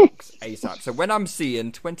off the books ASAP. So when I'm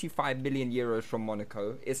seeing 25 million euros from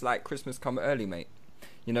Monaco, it's like Christmas come early, mate.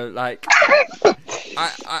 You know, like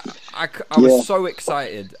I was so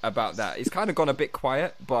excited about that. It's kind of gone a bit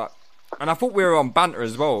quiet, and I thought we were on banter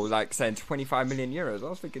as well, like saying 25 million euros. I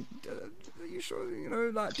was thinking, are you sure? You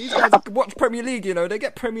know, like these guys watch Premier League. You know, they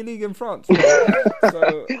get Premier League in France.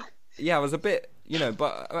 So yeah, I was a bit,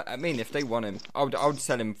 but I mean, if they want him, I would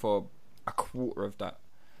sell him for a quarter of that.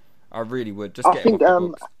 I really would. Just get him off the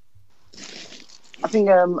books. I think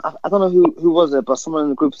I don't know who was it, but someone in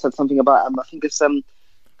the group said something about I think it's the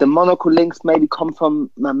Monaco links maybe come from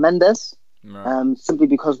Mendes, right. Simply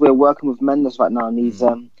because we're working with Mendes right now, and he's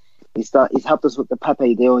helped us with the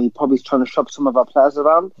Pepe deal. He probably is trying to shop some of our players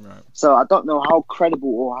around. Right. So I don't know how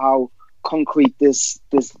credible or how concrete this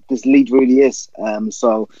lead really is.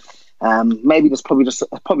 Maybe there's probably just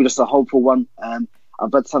a hopeful one.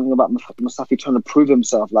 I've read something about Mustafi trying to prove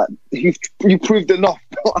himself. Like, you proved enough.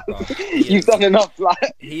 You've done enough.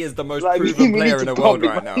 Like, he is the most proven player in the world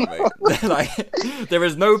right now, mate. Like, there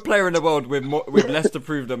is no player in the world with less to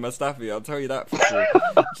prove than Mustafi. I'll tell you that for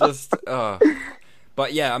sure.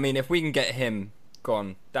 But yeah, I mean, if we can get him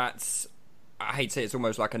gone, that's, I hate to say, it's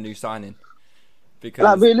almost like a new signing. Because,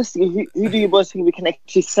 like, realistically, who do you boys think we can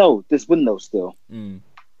actually sell this window still?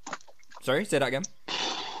 Sorry, say that again.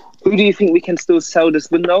 Who do you think we can still sell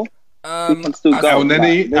this window? We can still go. El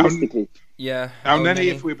Neni, realistically. El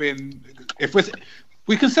Neni,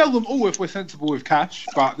 we can sell them all if we're sensible with cash.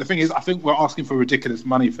 But the thing is, I think we're asking for ridiculous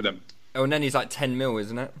money for them. El Neni's like 10 mil,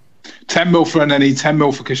 isn't it? 10 mil for Neni, 10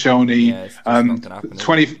 mil for Koscielny, yeah,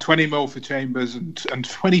 20 mil for Chambers, and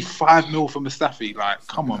 25 mil for Mustafi. Like,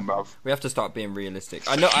 come on, bruv. We have to start being realistic.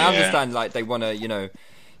 I understand, like, they want to,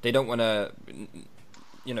 they don't want to,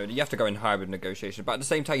 you have to go in hybrid negotiation, but at the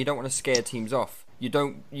same time, you don't want to scare teams off.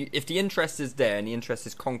 If the interest is there and the interest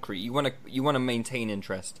is concrete, you want to maintain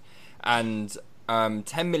interest. And 10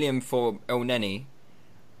 million for El Neni,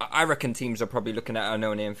 I reckon teams are probably looking at El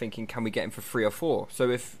Neni and thinking, can we get him for 3 or 4? So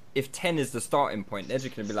if 10 is the starting point, they're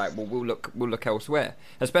just going to be like, well, we'll look elsewhere,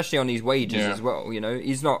 especially on these wages as well.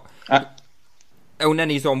 He's not. El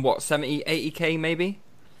Neni's on what, 70, 80k maybe?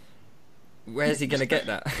 Where's he going to get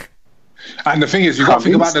that? And the thing is, you got to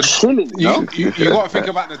think about you got to think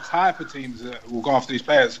about the type of teams that will go after these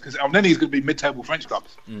players, because El Neni is going to be mid-table French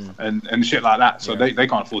clubs and shit like that. So they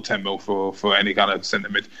can't afford 10 mil for any kind of centre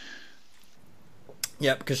mid.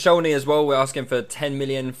 Yeah, because Koscielny as well, we're asking for 10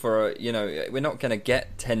 million for, we're not going to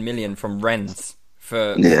get 10 million from Rennes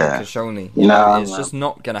for Koscielny. It's just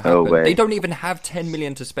not going to happen. They don't even have 10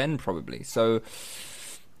 million to spend probably. So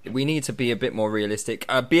we need to be a bit more realistic.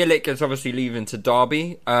 Bielik is obviously leaving to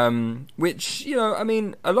Derby, which, I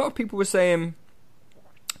mean, a lot of people were saying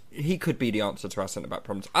he could be the answer to our centre-back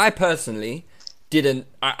problems. I personally didn't.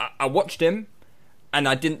 I watched him, and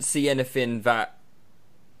I didn't see anything that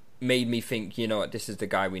made me think, this is the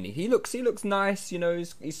guy we need. He looks nice,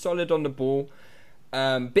 he's solid on the ball.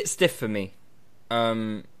 Bit stiff for me,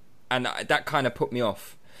 and that kind of put me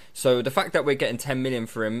off. So the fact that we're getting 10 million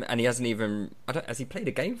for him, and he hasn't even, has he played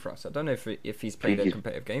a game for us? I don't know if he's played a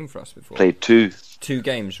competitive game for us before. Played 2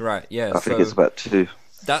 games, right? Yeah, I think it's about 2.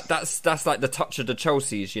 That's like the touch of the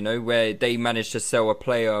Chelsea's, where they managed to sell a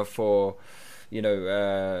player for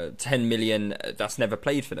 10 million that's never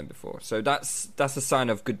played for them before. So that's a sign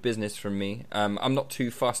of good business from me. I'm not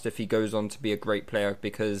too fussed if he goes on to be a great player,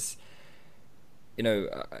 because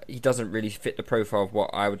he doesn't really fit the profile of what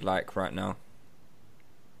I would like right now.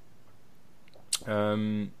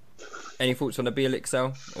 Any thoughts on the Bielik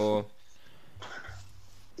sell, or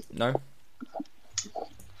no?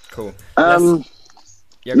 Cool. I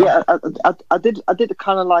did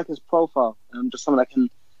kind of like his profile. Just someone that can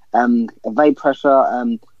evade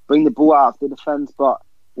pressure, bring the ball out of the defence. But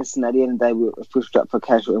listen, at the end of the day, we're pushed up for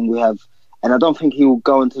casual, and I don't think he will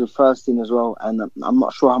go into the first team as well. And I'm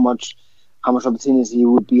not sure how much opportunities he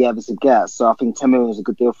would be able to get. So I think 10 million is a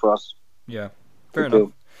good deal for us. Yeah, fair enough.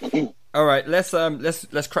 All right, let's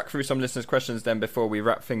crack through some listeners' questions then before we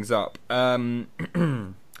wrap things up. Okay,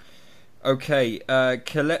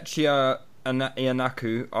 Kelechi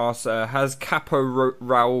Ianaku asks, has Capo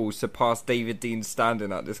Raul surpassed David Dean's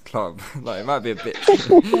standing at this club? Like, it might be a bit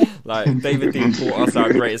like David Dean brought us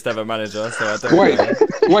our greatest ever manager, so I don't know.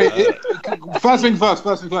 Wait, first thing first.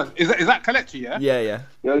 Is that Kelechi, yeah? Yeah.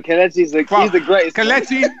 Yo, Kelechi's the greatest.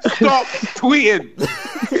 Kelechi, stop tweeting.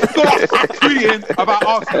 Stop tweeting about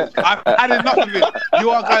Arsenal. I've had enough of it.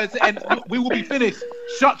 You are going to end. We will be finished.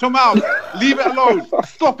 Shut your mouth. Leave it alone.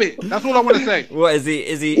 Stop it. That's all I want to say. What is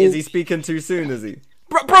he speaking too soon? Is he?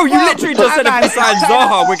 Bro, you literally just said if we sign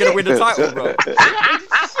Zaha, we're gonna win the title, bro.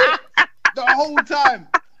 The whole time.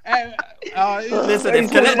 Listen, if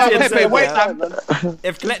Kelechi had said we signed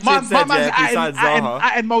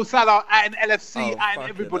Zaha, and Mo Salah, and LFC, and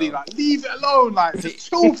everybody, like, leave it alone, like, just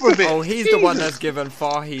chill for a bit. Oh, he's the one that's given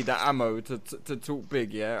Fahy the ammo to talk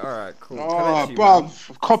big, yeah? Alright, cool. Oh,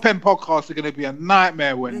 bruv, Cop End podcasts are going to be a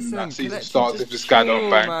nightmare when that season starts if this guy don't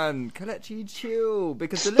bang. Man, Kelechi, chill,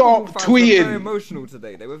 because the Stop Liverpool fans tweeting. were very emotional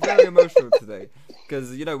today. They were very emotional today,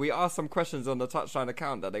 because, we asked some questions on the Touchline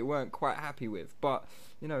account that they weren't quite happy with, but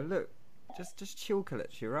look, just chill,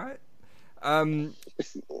 Kelechi, right? Okay.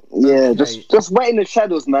 just wait in the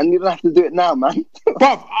shadows, man. You don't have to do it now, man.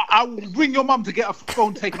 Bruv, I will ring your mum to get her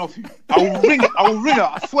phone taken off you. I will ring her.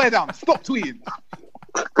 I swear down. Stop tweeting.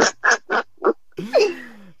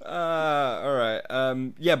 All right.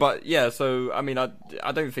 So I mean,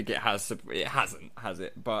 I don't think it has. It hasn't, has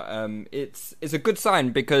it? But it's a good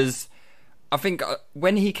sign, because I think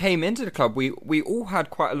when he came into the club, we all had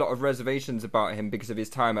quite a lot of reservations about him because of his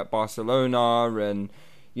time at Barcelona, and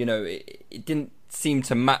it didn't seem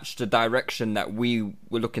to match the direction that we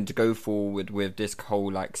were looking to go forward with this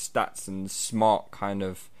whole like stats and smart kind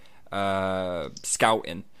of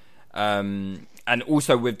scouting, and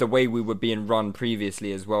also with the way we were being run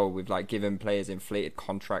previously as well, with like giving players inflated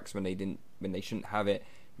contracts when they shouldn't have it.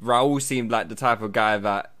 Raul seemed like the type of guy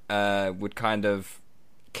that would kind of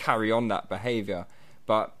carry on that behaviour,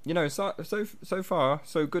 but so far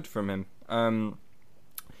so good from him.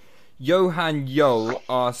 Johan Yo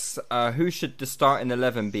asks, who should the starting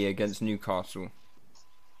 11 be against Newcastle?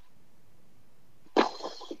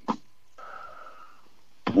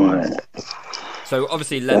 So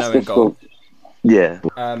obviously Leno in goal. Yeah.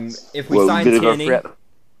 If we sign Tierney, no,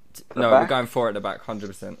 we're going for it at the back,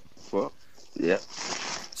 100%. What? Yeah.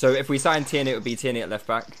 So if we sign Tierney, it would be Tierney at left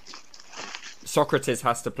back. Socrates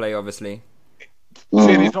has to play, obviously.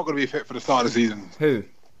 Tierney's not going to be fit for the start of the season. Who?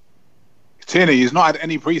 Tierney, he's not had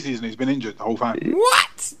any pre-season. He's been injured the whole time.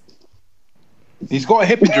 What? He's got a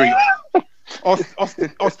hip injury.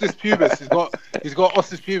 Ostis pubis. He's got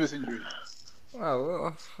ostis pubis injury.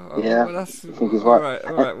 Well, yeah, well, that's I think he's right.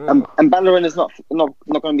 All right, well. And Bellerin is not going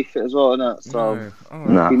to be fit as well, isn't it? So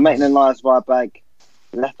no. Be Maitland-Niles right back.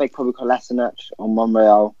 Left back probably Kolasinac on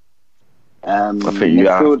Monreal. I think you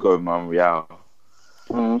have to go Monreal.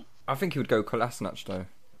 I think he would go Kolasinac though.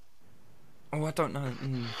 Oh, I don't know.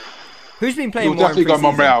 Who's been playing more? He'll definitely go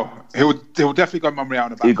Monreal. He'll definitely go Monreal in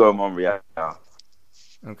the back. He'll go Monreal.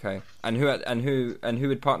 Okay, and who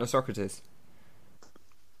would partner Socrates?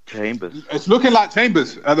 Chambers. It's looking like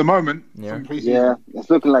Chambers at the moment. Yeah, it's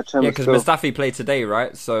looking like Chambers. Yeah, because Mustafi played today,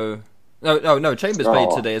 right? So no, Chambers played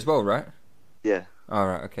today as well, right? Yeah. All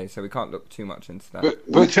right. Okay, so we can't look too much into that.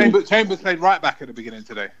 But Chambers played right back at the beginning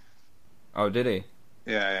today. Oh, did he?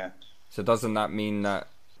 Yeah. So doesn't that mean that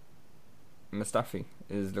Mustafi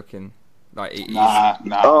is looking like he's... Nah.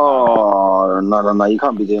 Oh no! You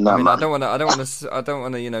can't be doing that. I mean, man. I don't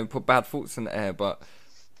want to put bad thoughts in the air, but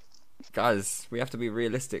guys, we have to be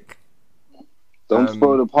realistic. Don't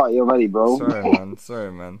spoil the party already, bro.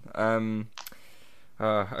 Sorry, man.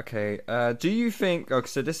 Okay. Do you think?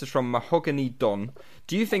 So this is from Mahogany Don.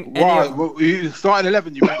 Do you think? Well, you started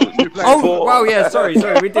 11. You mentioned two players. Oh, wow, yeah. Sorry.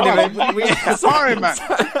 We didn't even. Sorry, man.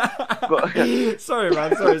 Sorry,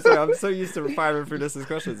 man. Sorry. I'm so used to firing through this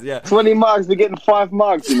discussions. Yeah. 20 marks. We're getting 5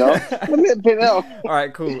 marks. All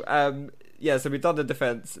right. Cool. Yeah. So we've done the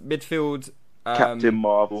defense, midfield. Captain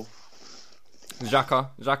Marvel. Xhaka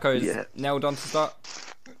is nailed on to start.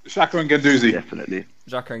 Xhaka and Guendouzi. Definitely.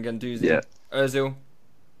 Xhaka and Guendouzi. Yeah. Özil.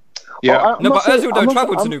 Yeah. No, but Özil don't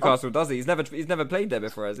travel to Newcastle, does he? He's never played there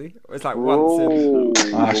before, has he? It's like once.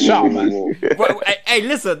 Shut up, man. Well, hey,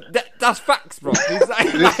 listen, that's facts, bro.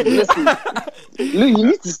 Listen. Luke, you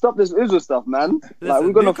need to stop this Özil stuff, man. Like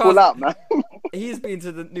we're gonna fall out, man. He's been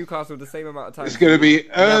to the Newcastle the same amount of times. It's gonna be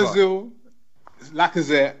Özil,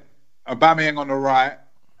 Lacazette, Aubameyang on the right,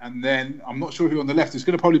 and then I'm not sure who on the left. It's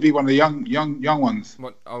gonna probably be one of the young ones.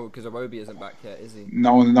 What? Oh, because Iwobi isn't back yet, is he?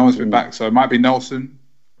 No one's been back, so it might be Nelson.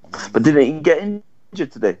 But didn't he get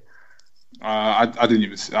injured today? I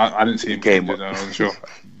didn't see him game. I wasn't sure.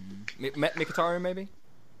 Mkhitaryan maybe.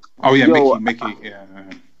 Oh yeah, Mickey. Yeah.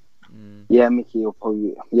 Yeah, Mickey will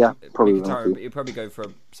probably. Yeah, probably. Mkhitaryan, he'll probably go for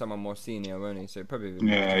someone more senior, won't he? So probably.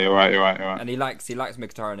 Yeah, you're right. And he likes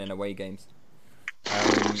Mkhitaryan in away games.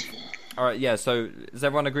 All right, yeah. So does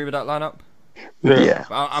everyone agree with that lineup? Yeah.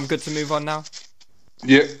 I'm good to move on now.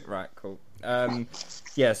 Yeah. Right. Cool.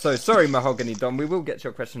 Yeah. So sorry, Mahogany Don. We will get to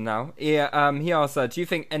your question now. Yeah. He asks, do you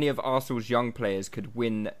think any of Arsenal's young players could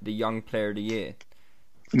win the Young Player of the Year?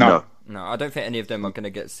 No. I don't think any of them are going to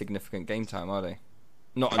get significant game time, are they?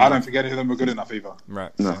 Not. I don't think any of them are good enough either.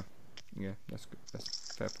 Right. No. So, yeah. That's good.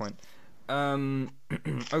 That's a fair point.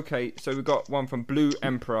 Okay. So we got one from Blue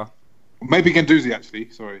Emperor. Maybe Guendouzi actually.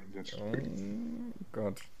 Sorry. Oh,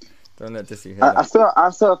 God. Don't let Dissy hear that. I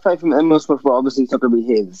still have faith in Emil Smith, but obviously it's not going to be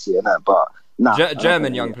here this year. But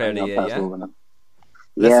German Young Player of the Year, yeah?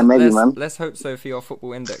 Yeah, maybe, man. Let's hope so for your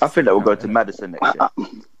football index. I think that will go to Maddison next year.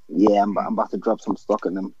 Yeah, I'm about to drop some stock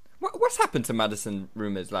in them. What's happened to Maddison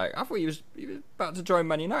rumours? Like, I thought he was about to join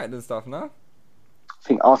Man United and stuff, no? I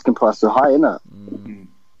think asking price is high, isn't it?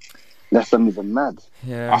 Leicester moving mad.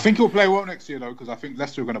 Yeah. I think he'll play well next year though, because I think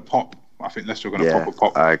Leicester are going to pop.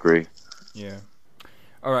 Pop. I agree. Yeah.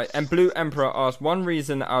 All right. And Blue Emperor asked, one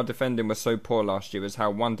reason our defending was so poor last year was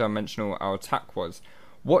how one-dimensional our attack was.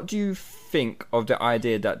 What do you think of the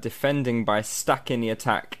idea that defending by stacking the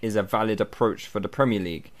attack is a valid approach for the Premier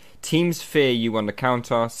League? Teams fear you on the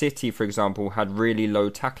counter. City, for example, had really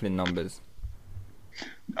low tackling numbers.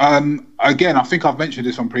 Again, I think I've mentioned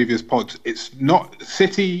this on previous pods. It's not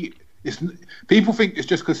City. People think it's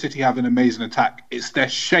just because City have an amazing attack. It's their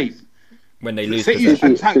shape. When they lose City's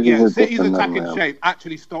possession. City's attacking shape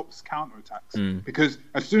actually stops counter-attacks. Because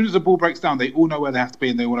as soon as the ball breaks down, they all know where they have to be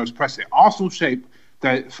and they want to press it. Arsenal's shape,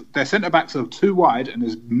 their centre-backs are too wide and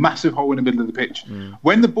there's a massive hole in the middle of the pitch.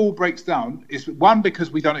 When the ball breaks down, it's one, because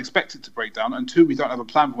we don't expect it to break down, and two, we don't have a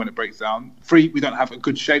plan for when it breaks down. Three, we don't have a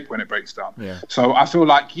good shape when it breaks down. So I feel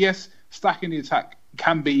like, yes, stacking the attack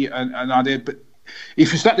can be an idea, but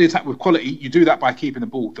if you stack the attack with quality, you do that by keeping the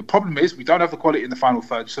ball. The problem is we don't have the quality in the final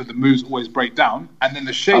third, so the moves always break down, and then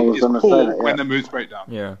the shape is poor when the moves break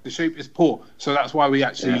down. The shape is poor, so that's why we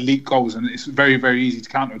actually leak goals, and it's very, very easy to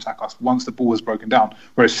counter attack us once the ball is broken down.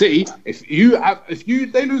 Whereas City, if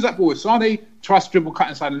they lose that ball, if Sane tries to dribble, cut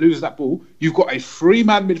inside, and loses that ball, you've got a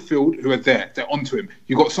three-man midfield who are there. They're onto him.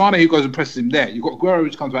 You've got Sane who goes and presses him there. You've got Aguero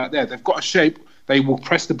which comes back there. They've got a shape. They will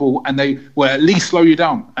press the ball, and they will at least slow you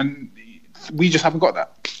down. And we just haven't got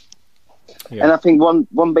that. And I think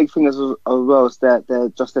one big thing as well is that they're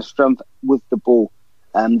just their strength with the ball.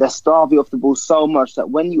 They're starving off the ball so much that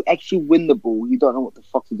when you actually win the ball, you don't know what the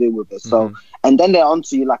fuck to do with it. So, and then they're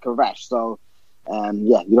onto you like a rash. So,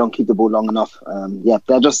 you don't keep the ball long enough.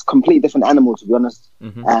 They're just completely different animals, to be honest.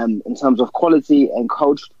 In terms of quality and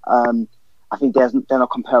coached, I think they're not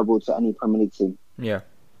comparable to any Premier League team. Yeah,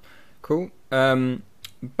 cool.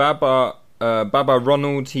 Baba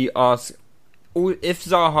Ronald, he asks, if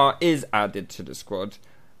Zaha is added to the squad,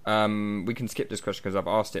 we can skip this question because I've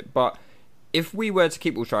asked it, but if we were to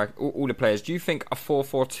keep all the players, do you think a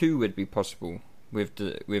 4-4-2 would be possible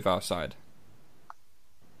with our side?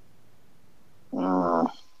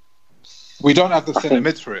 We don't have the centre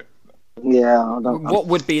mids for it. What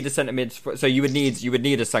would be the centre mids? So you would need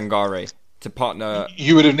a Sangare to partner.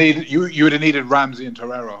 You would have needed Ramsey and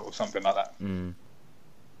Torreira or something like that.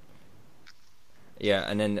 Yeah,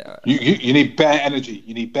 and then you need bare energy.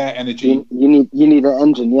 You need bare energy. You need an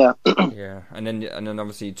engine. Yeah. Yeah, and then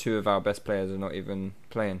obviously two of our best players are not even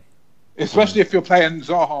playing. Especially if you're playing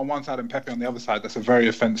Zaha on one side and Pepe on the other side, that's a very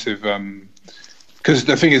offensive. Because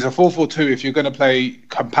the thing is, a 4-4-2, if you're going to play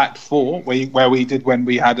compact four, where we did when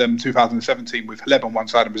we had 2017 with Haleb on one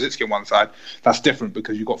side and Brzezinski on one side, that's different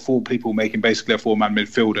because you've got four people making basically a four-man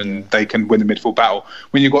midfield and they can win the midfield battle.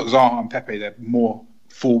 When you've got Zaha and Pepe, they're more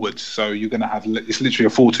forwards, so you're going to have, it's literally a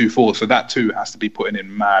 4-2-4, so that too has to be putting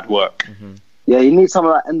in mad work. Yeah, you need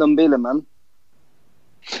someone like Ndombele, man.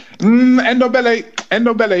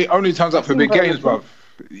 Ndombele only turns up for big games, bruv.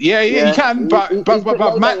 Yeah, he can, but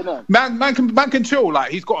man can chill.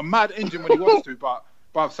 Like, he's got a mad engine when he wants to,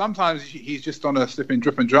 but sometimes he's just on a slipping,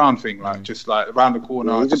 drip and drown thing, like just like around the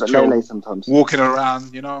corner, just chill, sometimes. Walking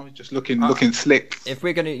around, just looking slick. If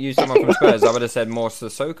we're going to use someone from Spurs, I would have said more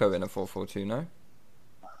Sissoko in a 4-4-2. No.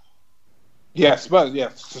 Yeah, Spurs. Yeah,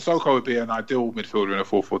 Sissoko would be an ideal midfielder in a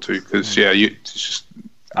 4-4-2 because it's just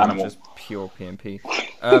animal. Just pure PMP.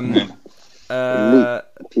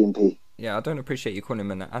 PMP. Yeah, I don't appreciate you calling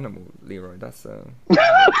him an animal, Leroy. That's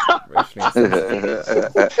racially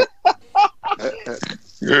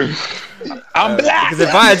I'm black. Because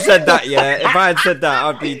if I had said that,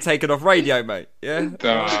 I'd be taken off radio, mate. Yeah.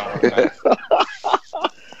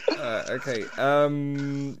 Okay.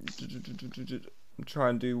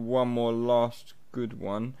 Try and do one more last good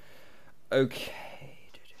one. Okay.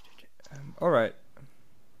 All right.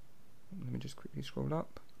 Let me just quickly scroll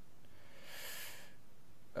up.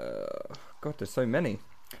 God, there's so many.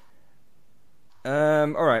 All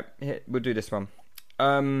right, here, we'll do this one.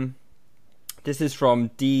 This is from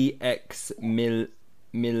DX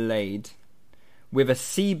Millade with a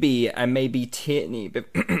CB and maybe Tierney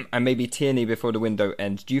before the window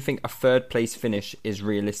ends. Do you think a third place finish is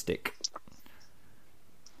realistic?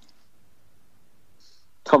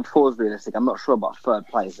 Top 4 is realistic. I'm not sure about third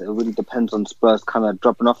place. It really depends on Spurs kind of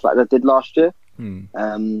dropping off like they did last year.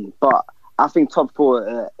 But I think top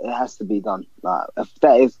 4 it has to be done. Like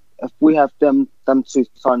if we have them two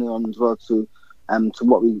signing on as well to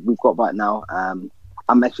what we've got right now.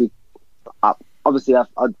 I'm actually obviously I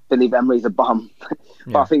believe Emery's a bum,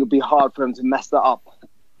 but I think it'd be hard for him to mess that up.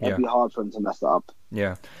 It'd be hard for him to mess that up.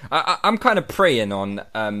 Yeah, I'm kind of preying on.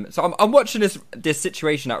 So I'm watching this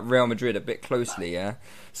situation at Real Madrid a bit closely. Yeah,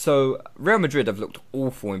 so Real Madrid have looked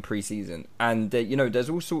awful in pre-season, and there's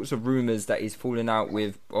all sorts of rumours that he's falling out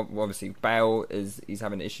with. Obviously, Bale he's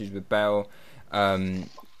having issues with Bale, and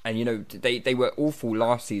they were awful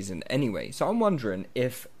last season anyway. So I'm wondering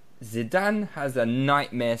if Zidane has a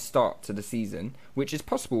nightmare start to the season, which is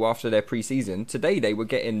possible after their pre-season. Today they were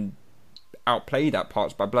getting outplayed at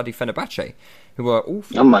parts by bloody Fenerbahce, who were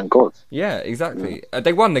awful. Oh my God. Yeah, exactly.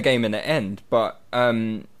 They won the game in the end, but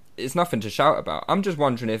it's nothing to shout about. I'm just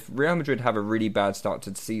wondering if Real Madrid have a really bad start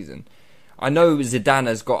to the season. I know Zidane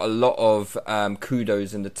has got a lot of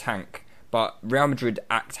kudos in the tank, but Real Madrid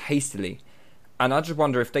act hastily. And I just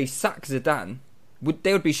wonder if they sack Zidane,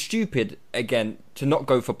 they would be stupid again to not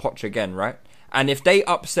go for Poch again, right? And if they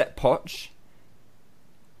upset Poch,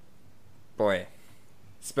 boy,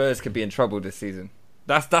 Spurs could be in trouble this season.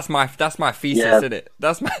 That's my thesis, isn't it?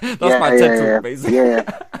 That's my TED talk, basically. Yeah.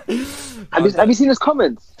 Have you seen his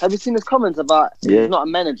comments? Have you seen his comments about he's not a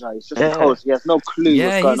manager, he's just a coach. He has no clue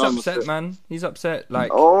what's going on. He's upset, man. He's upset.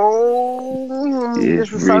 Like,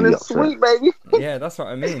 this is sounding sweet, baby. Yeah, that's what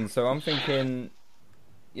I mean. So I'm thinking,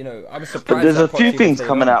 I was surprised. But there's a few things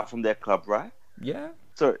coming out from their club, right? Yeah.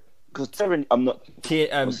 Sorry, because I'm not.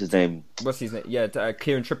 What's his name? Yeah,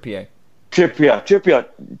 Kieran Trippier.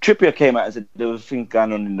 Trippier came out and said there was things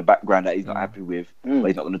going on in the background that he's not happy with, but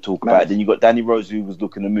he's not going to talk about it. Then you got Danny Rose, who was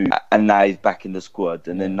looking to move, and now he's back in the squad.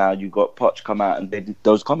 And then now you got Poch come out and they did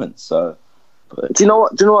those comments. So, do you know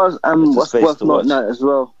what? What's worth noting as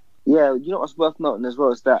well? Yeah, you know what's worth noting as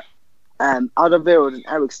well is that Alderweireld and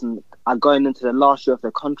Eriksen are going into the last year of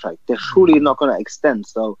their contract. They're surely not going to extend.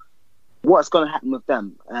 So, what's going to happen with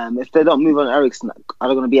them? If they don't move on Eriksen, are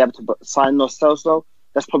they going to be able to sign Lo Celso?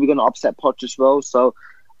 That's probably going to upset Poch as well. So,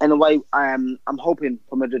 in a way, I'm hoping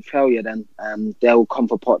for Madrid failure. Then they'll come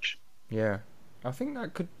for Poch. Yeah, I think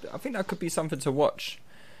that could be something to watch.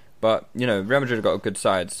 But Real Madrid have got a good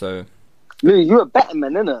side, so. You're a betting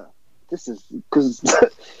man, innit? This is because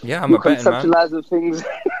I'm a betting man. Conceptualizing things.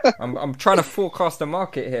 I'm trying to forecast the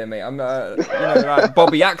market here, mate. I'm like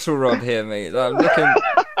Bobby Axelrod here, mate. I'm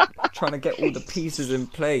trying to get all the pieces in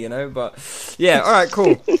play, But yeah, all right,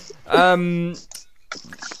 cool.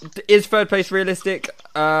 Is third place realistic?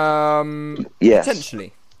 Yes.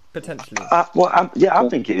 Potentially. I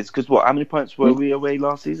think it is because how many points were we away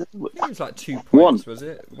last season? I think it was like 2 points. Was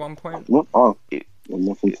it 1 point? From fourth.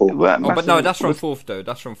 But no, that's from fourth though.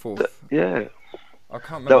 That's from fourth. Yeah. I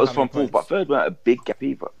can't remember. That was from fourth, but third weren't a big gap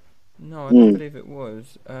either. No, I don't believe it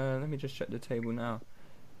was. Let me just check the table now.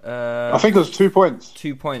 I think it was 2 points.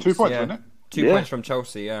 2 points. 2 points, yeah. wasn't it? 2 points from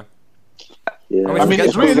Chelsea. Yeah. Yeah. I mean,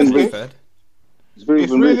 it's realistic. It's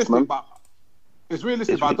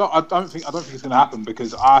realistic, but I don't think it's going to happen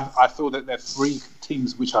because I feel that there are 3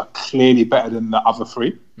 teams which are clearly better than the other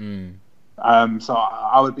 3. So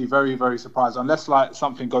I would be very, very surprised unless like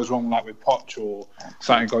something goes wrong, like with Poch, or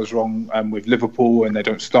something goes wrong with Liverpool and they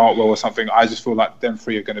don't start well or something. I just feel like them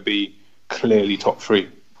 3 are going to be clearly top 3.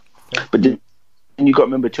 But then you got to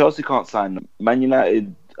remember, Chelsea can't sign them. Man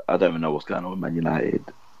United, I don't even know what's going on with Man United,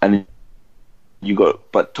 and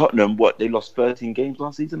but Tottenham, they lost 13 games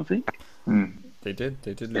last season, I think. They did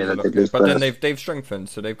lose a lot of games, but then they've strengthened,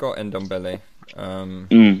 so they've got Ndombele.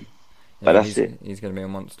 But that's it. He's going to be a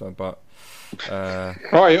monster, but. After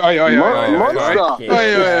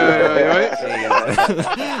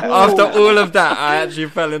all of that, I actually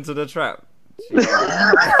fell into the trap.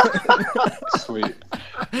 Sweet.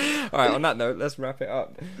 Alright, on that note, let's wrap it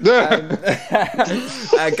up.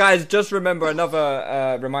 Guys, just remember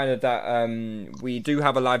another reminder that we do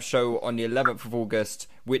have a live show on the 11th of August,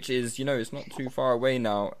 which is, it's not too far away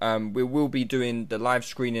now. We will be doing the live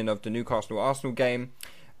screening of the Newcastle-Arsenal game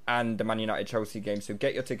and the Man United-Chelsea game, so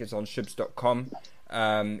get your tickets on shubs.com.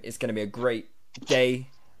 It's going to be a great day.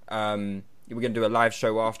 We're going to do a live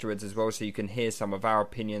show afterwards as well, so you can hear some of our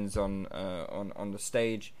opinions on the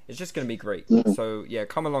stage. It's just going to be great. So yeah,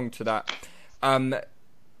 come along to that.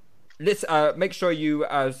 Let's make sure you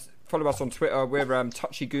follow us on Twitter. We're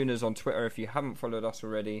Touchy Gooners on Twitter if you haven't followed us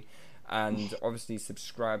already, and obviously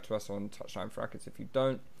subscribe to us on Touchline Frackets if you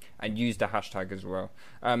don't, and use the hashtag as well.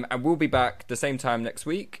 And we'll be back the same time next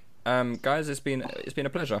week. Guys, it's been a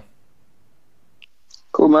pleasure.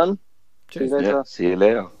 Cool, man. Cheers. Yeah, see you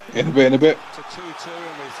later. In a bit. To 2-2,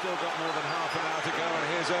 and we've still got more than half an hour to go. And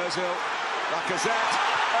here's Ozil. Lacazette.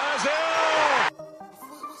 Ozil!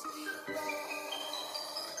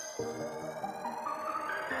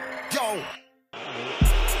 Yo!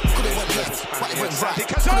 Could it went left, but it went right. Could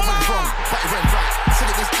it went wrong, but it went right. Said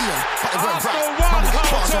it was Ian, but it went right. Man, we got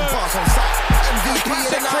bars on site. MVP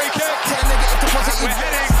of the night. Tell a nigga if the positive. We're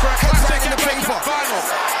heading for a classic in the paper final.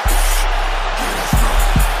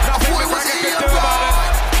 Nothing the Braga could do about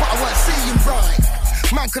it. But I weren't seeing right.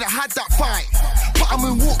 Man could have had that fight, but I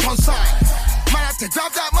moonwalked on sight. Man had to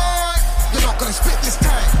grab that mic. You're not gonna spit this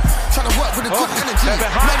time. Trying to work with a good energy. Man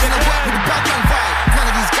gonna work with a bad man vibe. None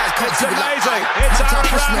of these guys can't do it like I. It's Man try Aaron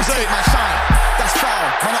to push me and Ramsey. take my shine. That's foul.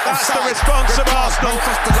 Man, I That's the response of Arsenal.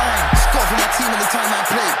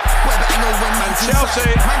 And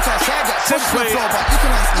Chelsea simply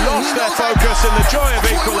lost their focus in the joy of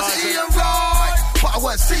equalising. But I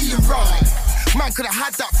weren't seeing right. Man could have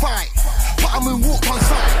had that fight, but I'm in walk on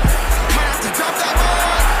sight. Man had to grab that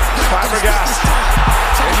ball. Fabregas.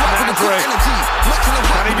 It's Nasri.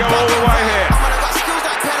 Can he go all the way here?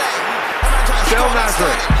 Still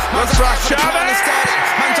Nasri. Looks like Xavi.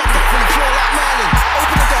 Man jumped up from the floor like Merlin.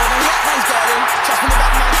 Open the door and let man's garden. Trust me, the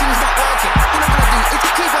back man team's not working. All I'm gonna do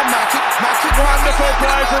is keep on marking. Wonderful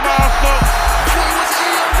play from Arsenal.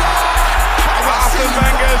 Arsene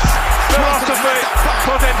Wenger's philosophy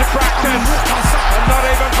put into practice, and not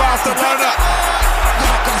even Barcelona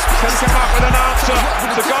can come up with an answer.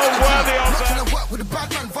 The goal worthy of them.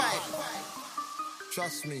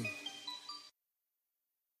 Trust me.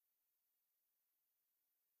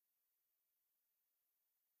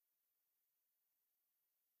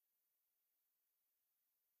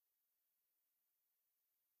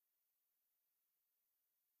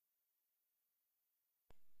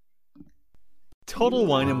 Total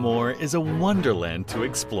Wine & More is a wonderland to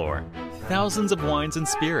explore. Thousands of wines and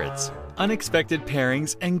spirits, unexpected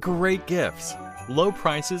pairings, and great gifts. Low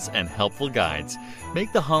prices and helpful guides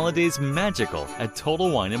make the holidays magical at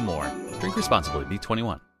Total Wine & More. Drink responsibly. Be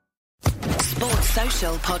 21. Sports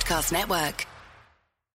Social Podcast Network.